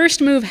 Your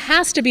first move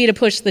has to be to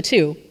push the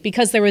 2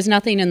 because there was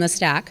nothing in the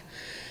stack.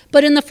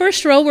 But in the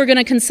first row, we're going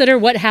to consider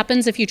what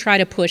happens if you try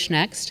to push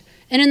next.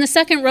 And in the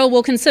second row,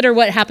 we'll consider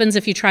what happens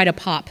if you try to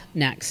pop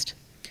next.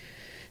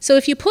 So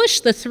if you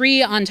push the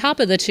 3 on top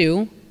of the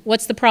 2,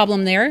 what's the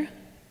problem there?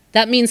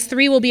 That means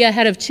 3 will be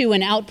ahead of 2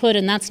 in output,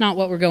 and that's not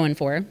what we're going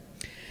for.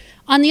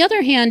 On the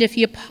other hand, if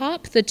you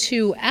pop the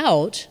 2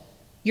 out,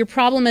 your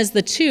problem is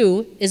the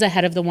 2 is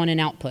ahead of the 1 in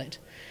output.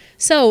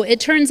 So it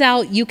turns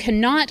out you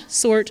cannot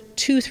sort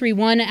 2, 3,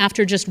 1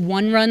 after just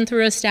one run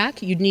through a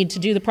stack. You'd need to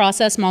do the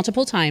process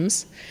multiple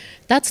times.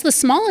 That's the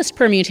smallest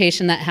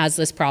permutation that has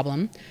this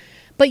problem.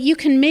 But you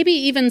can maybe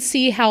even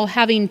see how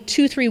having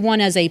 2, 3,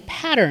 1 as a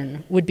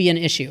pattern would be an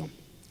issue.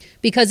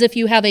 Because if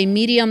you have a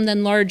medium,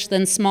 then large,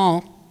 then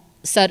small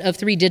set of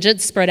 3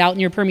 digits spread out in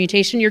your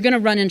permutation, you're going to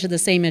run into the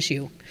same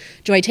issue.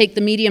 Do I take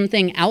the medium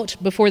thing out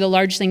before the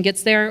large thing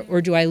gets there, or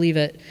do I leave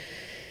it?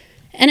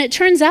 And it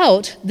turns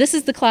out, this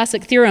is the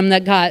classic theorem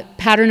that got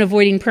pattern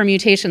avoiding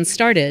permutation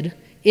started.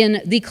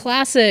 In the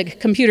classic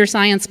computer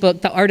science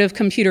book, The Art of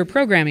Computer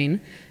Programming,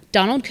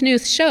 Donald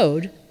Knuth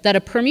showed that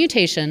a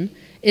permutation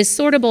is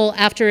sortable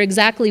after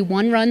exactly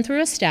one run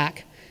through a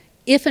stack,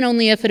 if and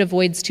only if it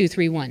avoids 2,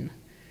 3, 1.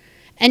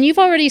 And you've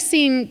already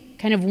seen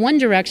kind of one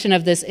direction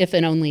of this if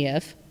and only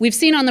if. We've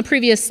seen on the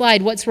previous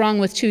slide what's wrong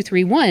with 2,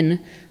 3,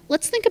 1.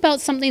 Let's think about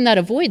something that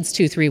avoids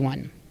 2, 3,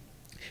 1.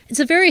 It's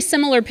a very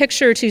similar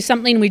picture to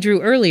something we drew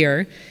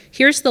earlier.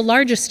 Here's the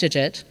largest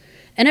digit,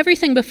 and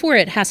everything before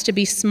it has to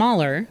be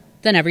smaller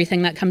than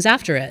everything that comes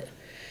after it.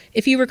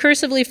 If you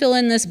recursively fill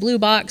in this blue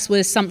box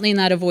with something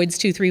that avoids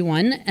 2, 3,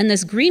 1, and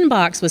this green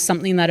box with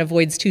something that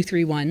avoids 2,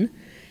 3, 1,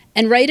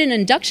 and write an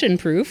induction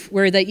proof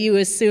where that you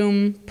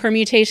assume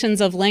permutations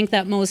of length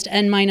at most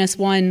n minus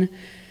 1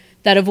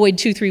 that avoid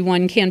 2, 3,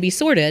 1 can be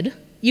sorted,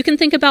 you can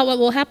think about what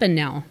will happen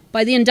now.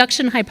 By the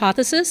induction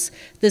hypothesis,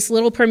 this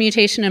little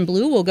permutation in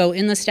blue will go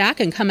in the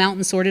stack and come out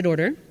in sorted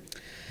order.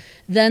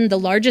 Then the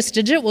largest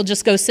digit will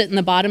just go sit in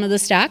the bottom of the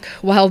stack,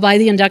 while by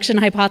the induction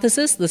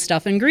hypothesis, the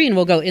stuff in green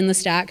will go in the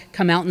stack,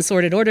 come out in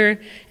sorted order,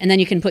 and then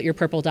you can put your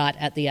purple dot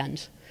at the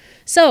end.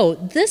 So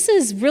this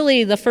is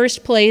really the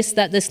first place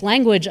that this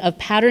language of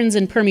patterns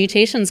and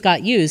permutations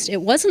got used.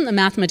 It wasn't the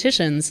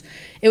mathematicians,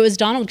 it was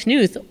Donald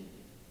Knuth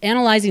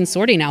analyzing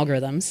sorting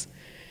algorithms.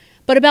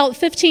 But about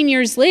 15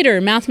 years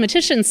later,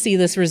 mathematicians see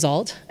this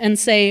result and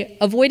say,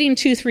 avoiding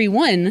 2, 3,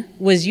 1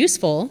 was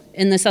useful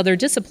in this other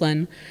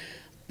discipline,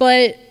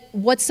 but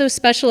what's so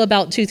special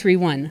about 2, 3,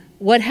 1?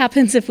 What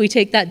happens if we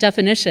take that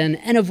definition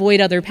and avoid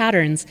other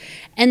patterns?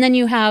 And then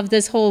you have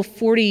this whole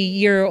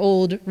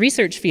 40-year-old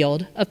research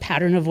field of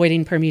pattern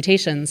avoiding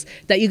permutations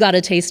that you got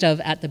a taste of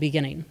at the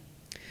beginning.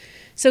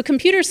 So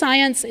computer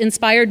science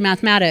inspired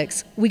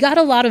mathematics. We got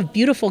a lot of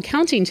beautiful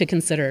counting to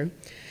consider.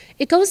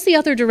 It goes the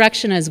other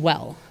direction as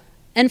well.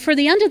 And for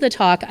the end of the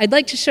talk, I'd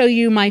like to show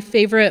you my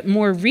favorite,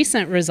 more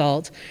recent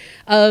result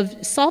of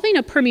solving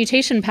a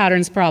permutation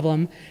patterns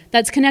problem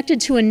that's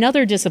connected to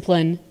another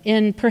discipline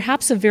in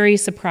perhaps a very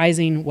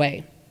surprising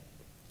way.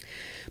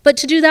 But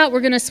to do that,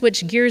 we're going to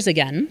switch gears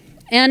again.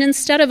 And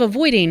instead of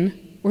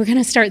avoiding, we're going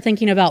to start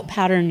thinking about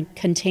pattern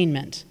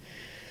containment.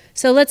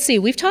 So let's see,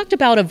 we've talked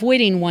about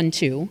avoiding 1,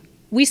 2.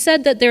 We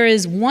said that there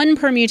is one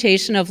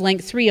permutation of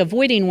length 3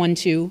 avoiding 1,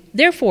 2.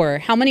 Therefore,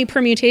 how many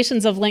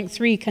permutations of length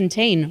 3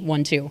 contain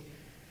 1, 2?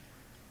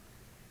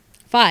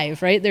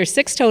 5, right? There's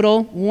 6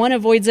 total. 1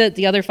 avoids it,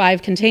 the other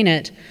 5 contain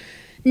it.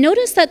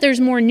 Notice that there's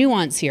more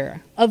nuance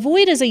here.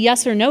 Avoid is a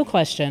yes or no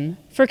question.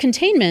 For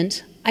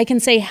containment, I can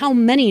say how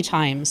many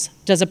times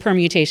does a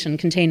permutation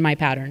contain my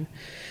pattern.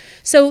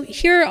 So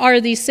here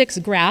are these 6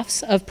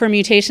 graphs of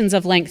permutations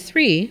of length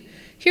 3.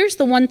 Here's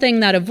the one thing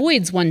that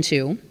avoids 1,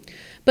 2.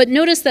 But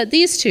notice that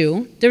these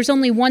two, there's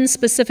only one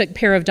specific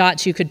pair of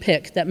dots you could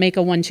pick that make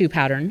a 1, 2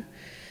 pattern.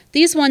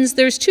 These ones,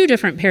 there's 2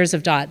 different pairs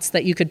of dots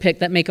that you could pick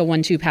that make a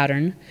 1, 2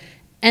 pattern.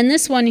 And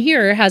this one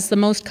here has the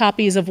most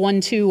copies of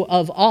 1, 2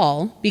 of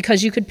all,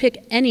 because you could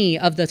pick any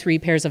of the 3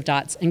 pairs of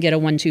dots and get a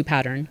 1, 2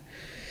 pattern.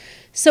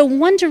 So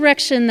one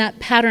direction that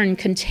pattern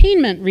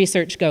containment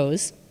research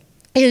goes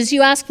is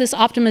you ask this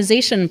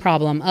optimization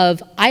problem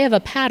of, I have a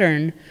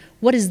pattern,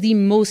 what is the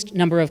most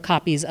number of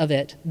copies of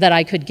it that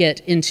I could get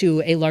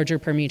into a larger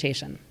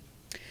permutation?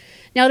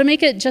 Now to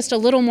make it just a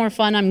little more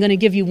fun, I'm going to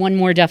give you one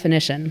more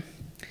definition.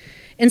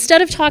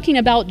 Instead of talking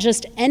about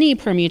just any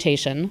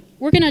permutation,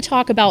 we're going to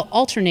talk about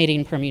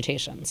alternating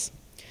permutations.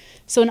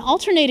 So an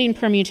alternating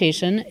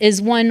permutation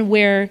is one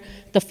where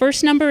the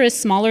first number is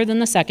smaller than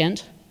the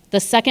second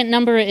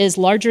number is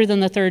larger than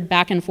the third,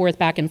 back and forth,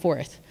 back and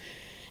forth.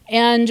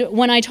 And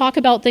when I talk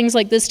about things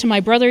like this to my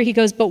brother, he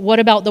goes, but what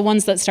about the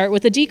ones that start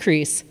with a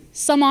decrease?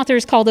 Some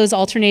authors call those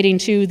alternating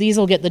too. These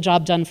will get the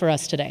job done for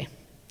us today.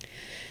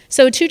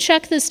 So to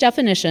check this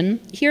definition,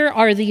 here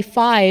are the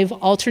 5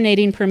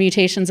 alternating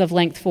permutations of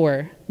length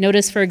 4.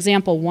 Notice, for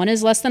example, 1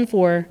 is less than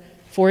 4,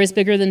 4 is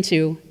bigger than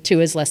 2,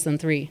 2 is less than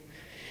 3.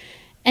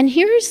 And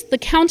here's the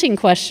counting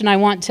question I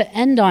want to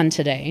end on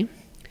today.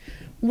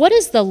 What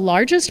is the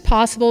largest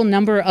possible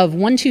number of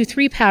 1, 2,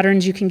 3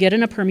 patterns you can get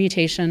in a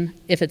permutation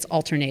if it's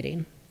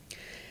alternating?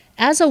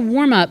 As a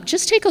warm-up,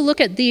 just take a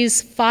look at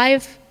these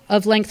 5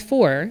 of length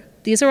 4.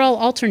 These are all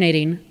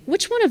alternating.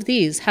 Which one of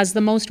these has the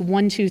most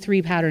 1, 2,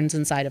 3 patterns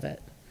inside of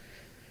it?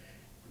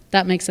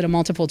 That makes it a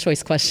multiple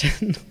choice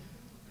question.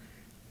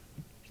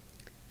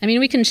 I mean,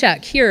 we can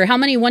check. Here, how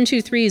many 1,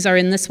 2, 3s are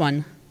in this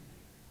one?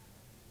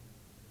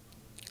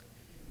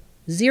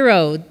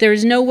 0.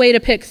 There's no way to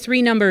pick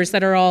 3 numbers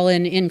that are all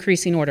in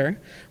increasing order.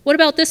 What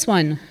about this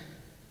one?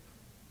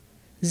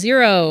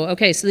 0.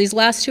 Okay, so these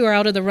last 2 are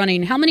out of the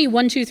running. How many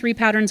 1, 2, 3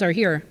 patterns are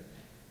here?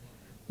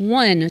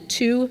 1,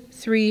 2,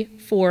 3,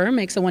 4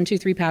 makes a 1, 2,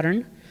 3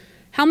 pattern.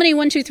 How many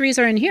 1, 2, 3s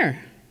are in here?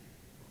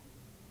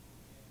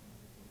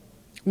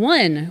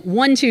 1.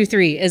 1, 2,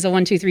 3 is a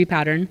 1, 2, 3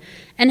 pattern.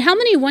 And how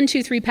many 1,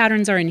 2, 3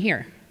 patterns are in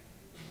here?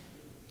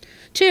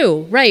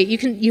 2, right.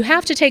 You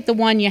have to take the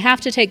 1, you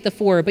have to take the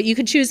 4, but you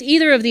could choose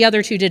either of the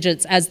other 2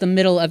 digits as the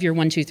middle of your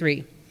 1, 2,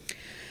 3.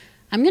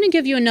 I'm going to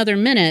give you another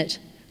minute.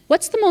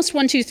 What's the most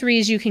 1, 2,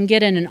 3s you can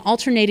get in an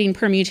alternating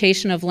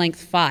permutation of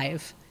length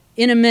 5?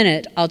 In a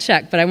minute, I'll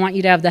check, but I want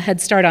you to have the head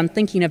start on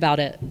thinking about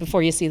it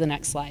before you see the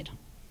next slide.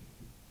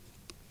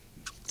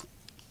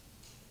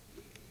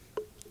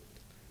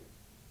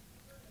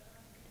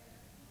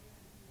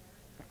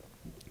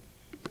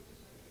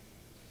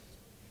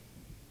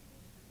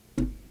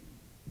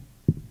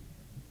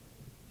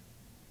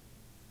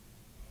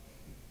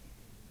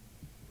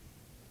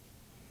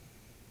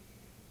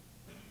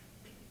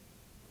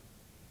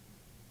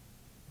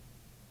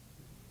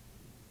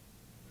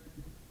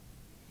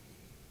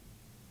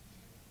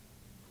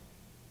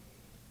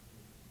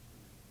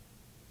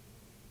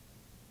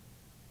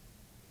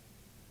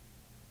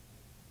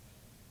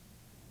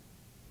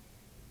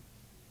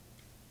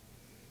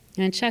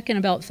 And check in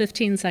about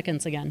 15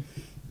 seconds again.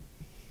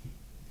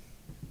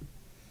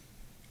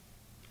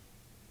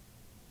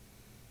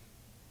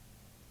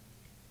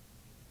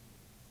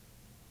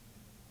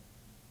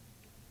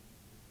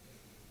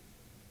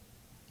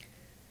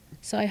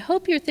 So I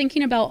hope you're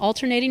thinking about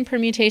alternating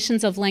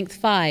permutations of length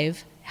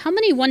 5. How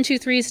many 1, 2,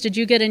 3s did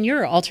you get in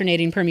your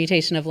alternating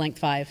permutation of length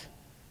 5?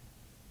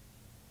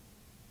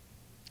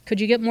 Could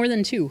you get more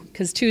than 2?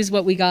 Because 2 is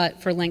what we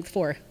got for length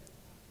 4.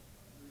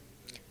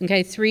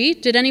 Okay, 3.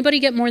 Did anybody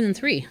get more than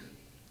 3?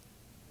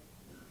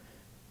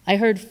 I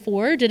heard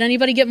 4. Did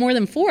anybody get more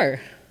than 4?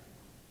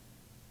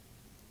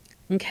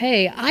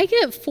 Okay, I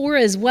get 4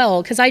 as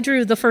well because I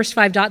drew the first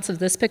 5 dots of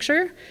this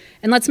picture.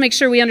 And let's make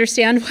sure we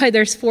understand why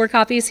there's 4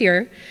 copies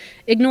here.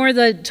 Ignore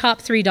the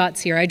top 3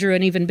 dots here. I drew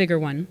an even bigger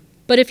one.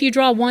 But if you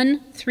draw 1,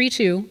 3,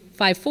 2,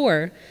 5,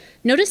 4,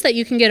 notice that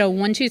you can get a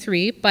 1, 2,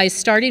 3 by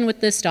starting with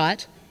this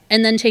dot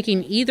and then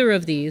taking either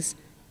of these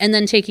and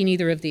then taking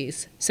either of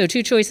these. So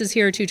 2 choices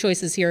here, 2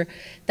 choices here.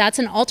 That's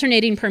an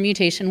alternating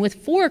permutation with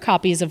 4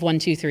 copies of 1,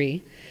 2,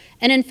 3.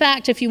 And in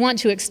fact, if you want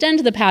to extend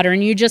the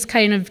pattern, you just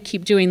kind of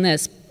keep doing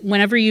this.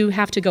 Whenever you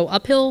have to go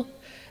uphill,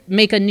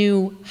 make a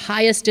new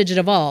highest digit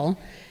of all.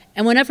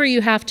 And whenever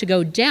you have to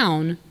go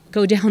down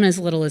as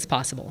little as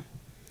possible.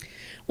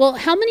 Well,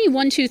 how many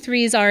 1, 2,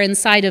 3s are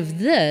inside of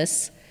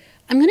this?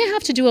 I'm going to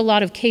have to do a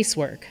lot of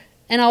casework.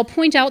 And I'll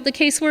point out the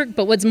casework,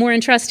 but what's more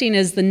interesting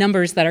is the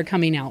numbers that are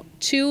coming out.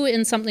 2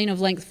 in something of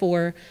length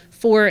 4,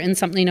 4 in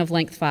something of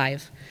length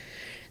 5.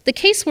 The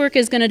casework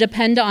is going to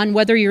depend on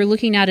whether you're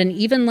looking at an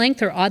even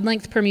length or odd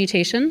length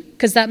permutation,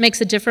 because that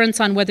makes a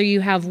difference on whether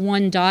you have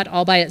one dot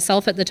all by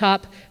itself at the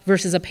top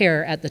versus a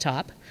pair at the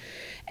top.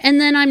 And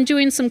then I'm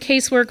doing some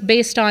casework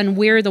based on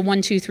where the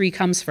 1, 2, 3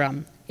 comes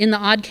from. In the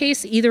odd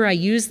case, either I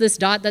use this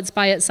dot that's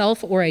by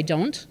itself or I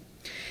don't.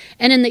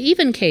 And in the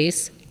even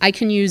case, I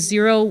can use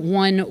 0,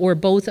 1, or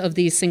both of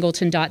these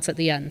singleton dots at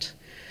the end.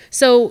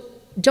 So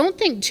don't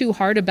think too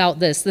hard about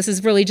this. This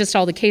is really just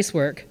all the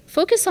casework.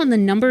 Focus on the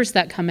numbers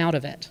that come out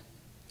of it.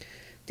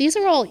 These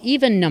are all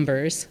even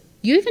numbers.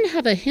 You even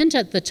have a hint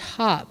at the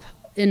top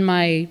in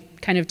my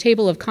kind of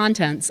table of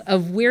contents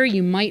of where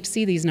you might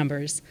see these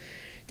numbers.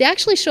 They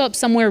actually show up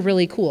somewhere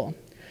really cool.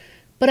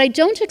 But I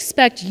don't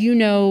expect you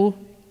know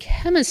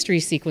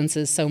chemistry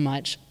sequences so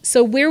much.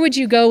 So where would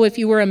you go if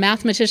you were a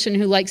mathematician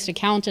who likes to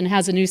count and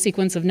has a new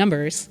sequence of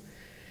numbers?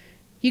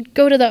 You'd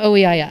go to the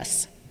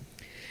OEIS.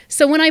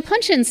 So when I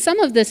punch in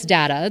some of this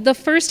data, the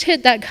first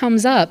hit that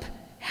comes up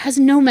has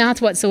no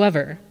math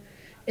whatsoever.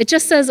 It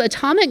just says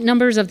atomic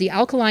numbers of the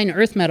alkaline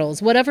earth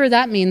metals, whatever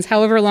that means,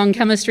 however long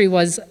chemistry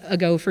was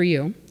ago for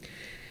you.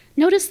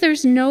 Notice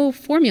there's no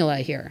formula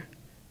here,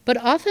 but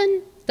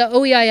often the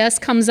OEIS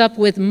comes up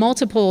with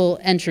multiple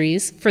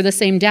entries for the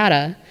same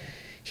data.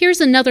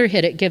 Here's another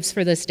hit it gives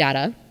for this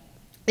data.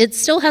 It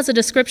still has a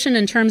description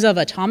in terms of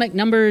atomic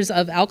numbers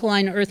of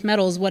alkaline earth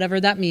metals,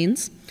 whatever that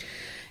means.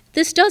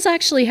 This does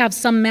actually have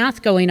some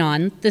math going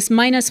on. This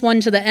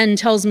 -1 to the n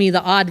tells me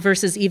the odd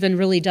versus even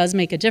really does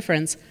make a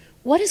difference.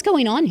 What is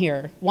going on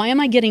here? Why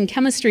am I getting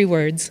chemistry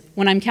words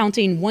when I'm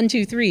counting 1,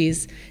 2,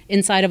 3s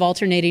inside of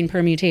alternating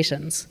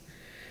permutations?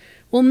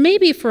 Well,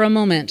 maybe for a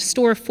moment,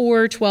 store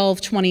 4,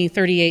 12, 20,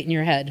 38 in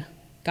your head.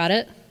 Got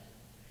it?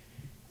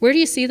 Where do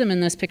you see them in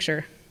this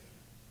picture?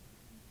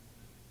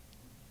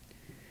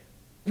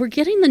 We're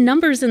getting the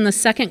numbers in the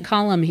second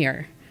column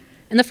here.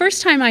 And the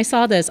first time I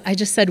saw this, I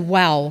just said,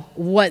 wow,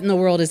 what in the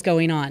world is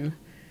going on?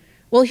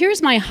 Well,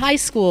 here's my high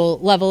school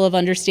level of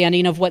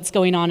understanding of what's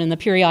going on in the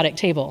periodic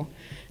table.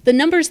 The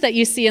numbers that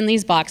you see in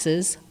these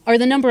boxes are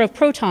the number of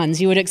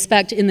protons you would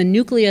expect in the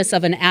nucleus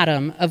of an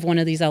atom of one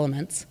of these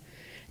elements.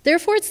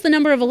 Therefore, it's the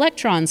number of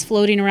electrons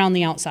floating around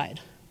the outside.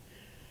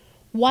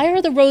 Why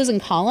are the rows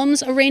and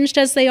columns arranged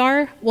as they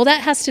are? Well,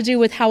 that has to do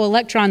with how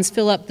electrons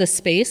fill up the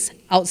space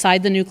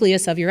outside the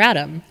nucleus of your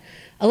atom.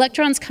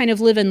 Electrons kind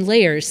of live in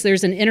layers.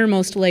 There's an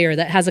innermost layer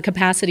that has a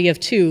capacity of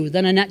 2,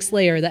 then a next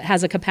layer that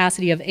has a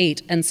capacity of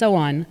 8, and so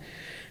on.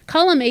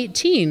 Column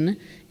 18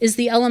 is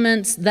the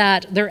elements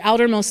that their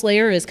outermost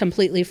layer is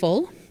completely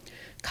full.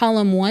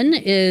 Column 1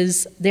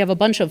 is they have a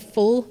bunch of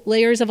full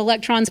layers of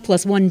electrons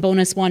plus one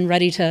bonus one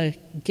ready to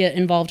get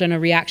involved in a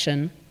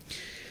reaction.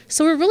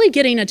 So we're really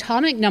getting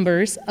atomic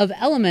numbers of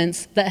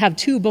elements that have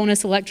 2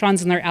 bonus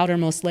electrons in their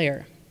outermost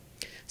layer.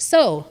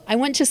 So I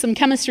went to some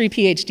chemistry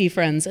Ph.D.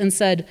 friends and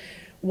said,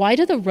 why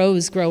do the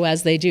rows grow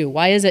as they do?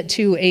 Why is it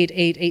 2, 8,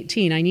 8,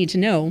 18? I need to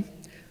know.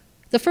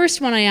 The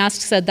first one I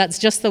asked said that's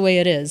just the way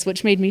it is,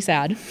 which made me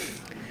sad.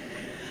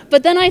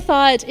 But then I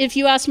thought, if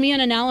you asked me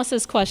an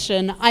analysis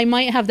question, I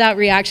might have that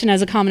reaction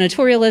as a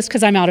combinatorialist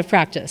because I'm out of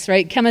practice,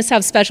 right? Chemists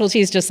have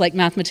specialties just like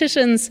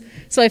mathematicians,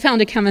 so I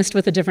found a chemist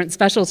with a different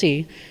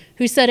specialty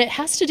who said it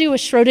has to do with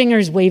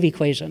Schrodinger's wave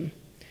equation.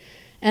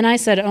 And I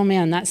said, oh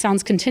man, that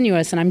sounds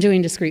continuous and I'm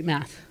doing discrete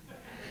math.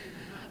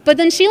 But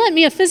then she lent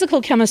me a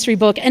physical chemistry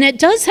book and it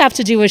does have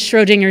to do with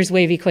Schrodinger's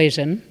wave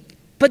equation.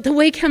 But the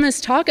way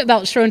chemists talk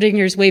about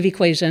Schrodinger's wave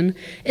equation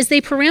is they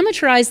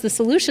parameterize the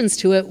solutions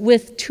to it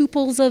with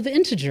tuples of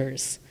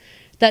integers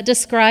that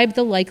describe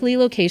the likely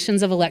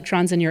locations of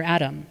electrons in your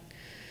atom.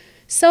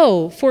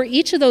 So for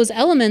each of those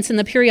elements in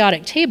the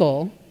periodic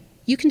table,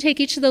 you can take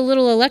each of the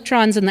little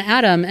electrons in the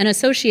atom and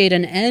associate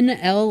an n,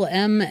 l,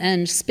 m,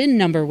 and spin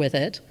number with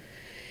it.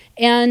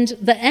 And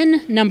the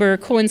n number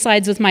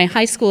coincides with my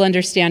high school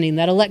understanding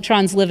that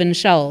electrons live in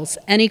shells.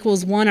 N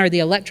equals 1 are the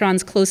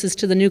electrons closest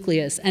to the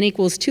nucleus. N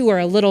equals 2 are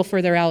a little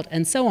further out,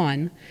 and so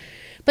on.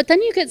 But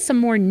then you get some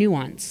more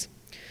nuance.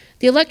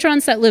 The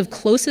electrons that live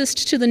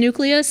closest to the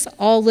nucleus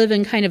all live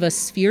in kind of a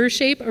sphere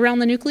shape around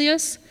the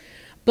nucleus.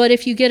 But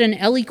if you get an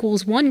L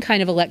equals 1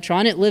 kind of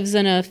electron, it lives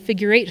in a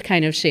figure 8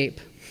 kind of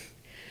shape.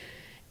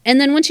 And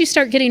then once you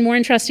start getting more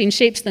interesting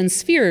shapes than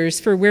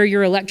spheres for where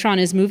your electron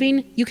is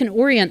moving, you can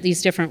orient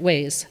these different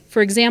ways.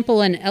 For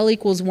example, an L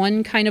equals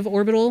 1 kind of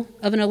orbital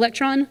of an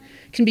electron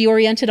can be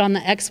oriented on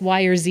the X,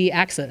 Y, or Z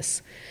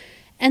axis.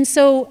 And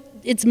so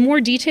it's more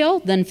detail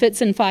than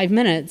fits in 5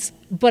 minutes,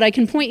 but I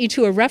can point you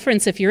to a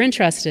reference if you're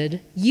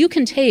interested. You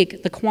can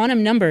take the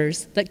quantum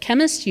numbers that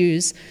chemists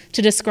use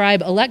to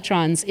describe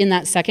electrons in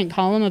that second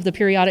column of the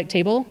periodic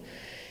table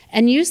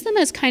and use them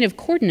as kind of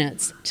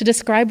coordinates to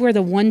describe where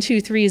the 1,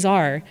 2, 3s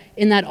are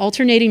in that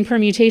alternating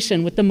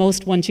permutation with the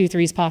most 1, 2,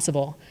 3s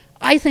possible.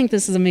 I think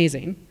this is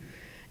amazing.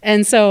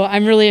 And so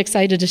I'm really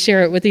excited to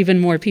share it with even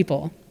more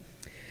people.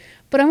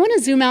 But I want to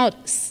zoom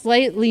out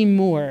slightly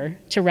more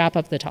to wrap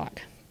up the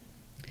talk.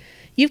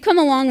 You've come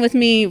along with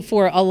me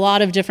for a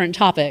lot of different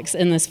topics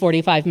in this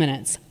 45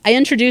 minutes. I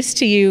introduced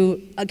to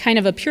you a kind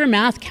of a pure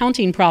math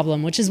counting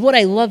problem, which is what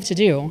I love to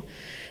do.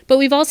 But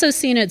we've also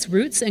seen its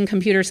roots in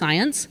computer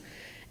science.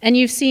 And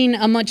you've seen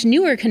a much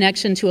newer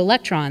connection to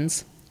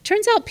electrons.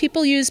 Turns out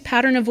people use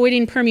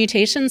pattern-avoiding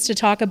permutations to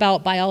talk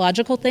about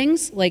biological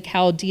things, like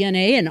how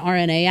DNA and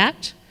RNA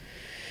act.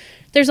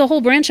 There's a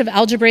whole branch of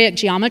algebraic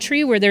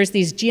geometry where there's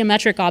these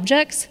geometric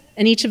objects,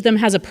 and each of them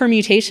has a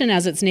permutation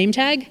as its name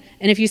tag.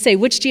 And if you say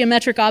which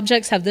geometric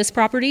objects have this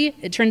property,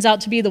 it turns out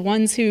to be the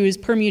ones whose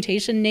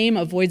permutation name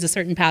avoids a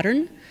certain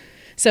pattern.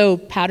 So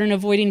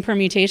pattern-avoiding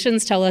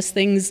permutations tell us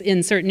things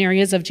in certain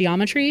areas of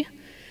geometry.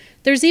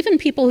 There's even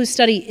people who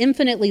study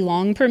infinitely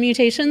long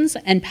permutations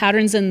and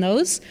patterns in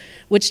those,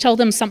 which tell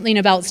them something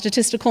about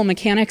statistical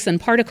mechanics and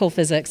particle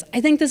physics.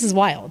 I think this is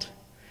wild.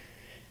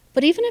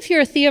 But even if you're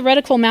a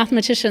theoretical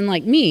mathematician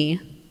like me,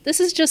 this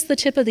is just the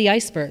tip of the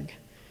iceberg.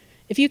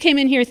 If you came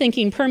in here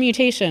thinking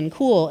permutation,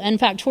 cool, n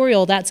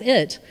factorial, that's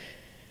it.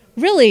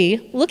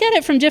 Really, look at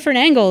it from different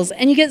angles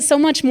and you get so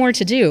much more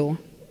to do.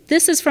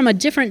 This is from a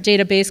different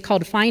database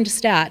called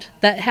FindStat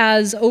that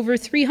has over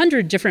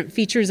 300 different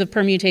features of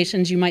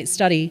permutations you might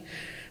study.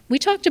 We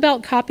talked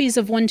about copies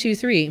of 1, 2,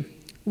 3.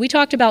 We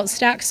talked about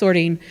stack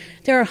sorting.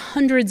 There are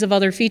hundreds of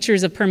other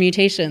features of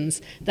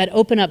permutations that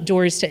open up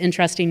doors to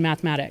interesting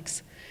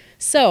mathematics.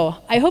 So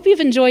I hope you've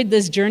enjoyed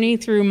this journey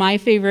through my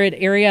favorite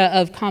area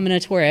of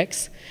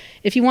combinatorics.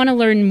 If you want to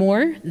learn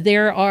more,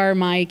 there are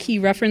my key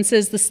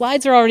references. The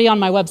slides are already on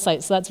my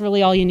website, so that's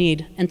really all you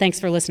need. And thanks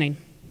for listening.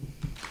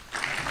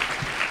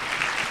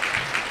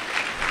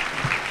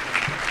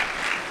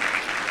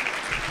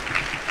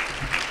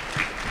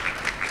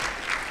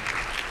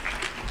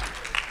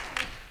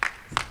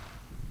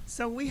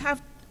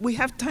 we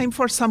have time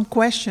for some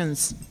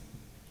questions.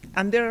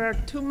 And there are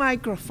 2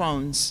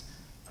 microphones,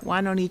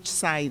 one on each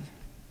side.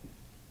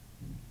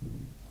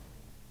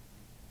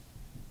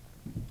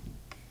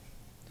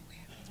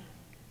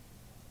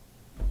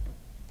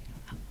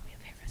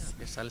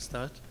 Yes, I'll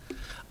start.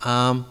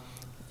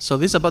 So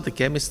this is about the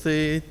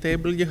chemistry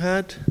table you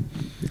had.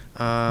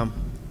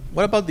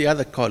 What about the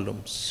other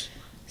columns?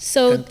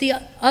 So the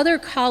other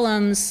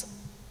columns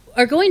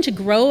are going to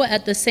grow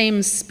at the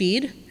same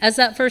speed as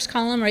that first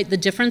column, right? The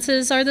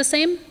differences are the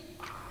same.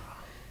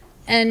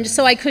 And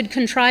so I could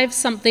contrive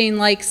something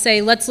like,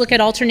 say, let's look at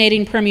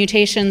alternating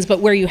permutations, but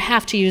where you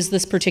have to use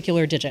this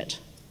particular digit.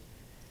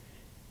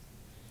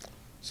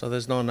 So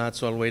there's no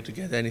natural way to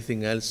get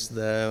anything else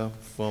there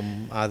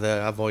from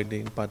other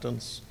avoiding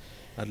patterns?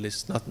 At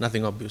least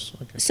nothing obvious.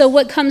 Okay. So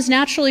what comes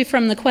naturally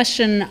from the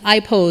question I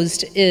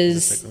posed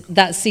is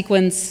that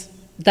sequence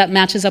that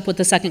matches up with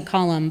the second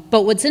column.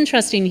 But what's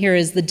interesting here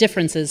is the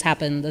differences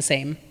happen the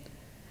same.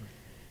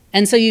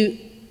 And so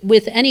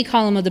with any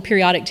column of the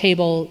periodic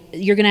table,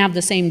 you're going to have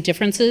the same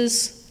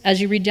differences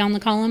as you read down the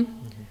column.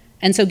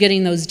 And so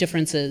getting those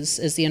differences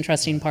is the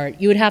interesting part.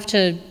 You would have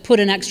to put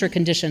an extra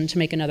condition to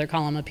make another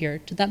column appear.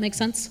 Did that make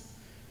sense?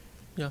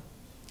 Yeah.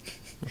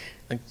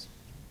 Thanks.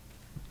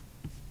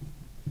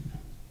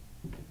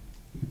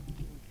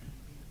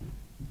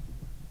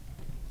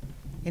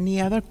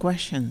 Any other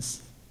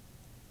questions?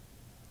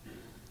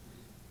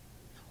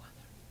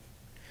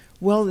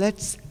 Well,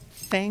 let's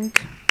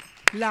thank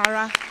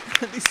Lara.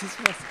 This was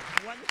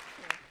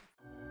wonderful.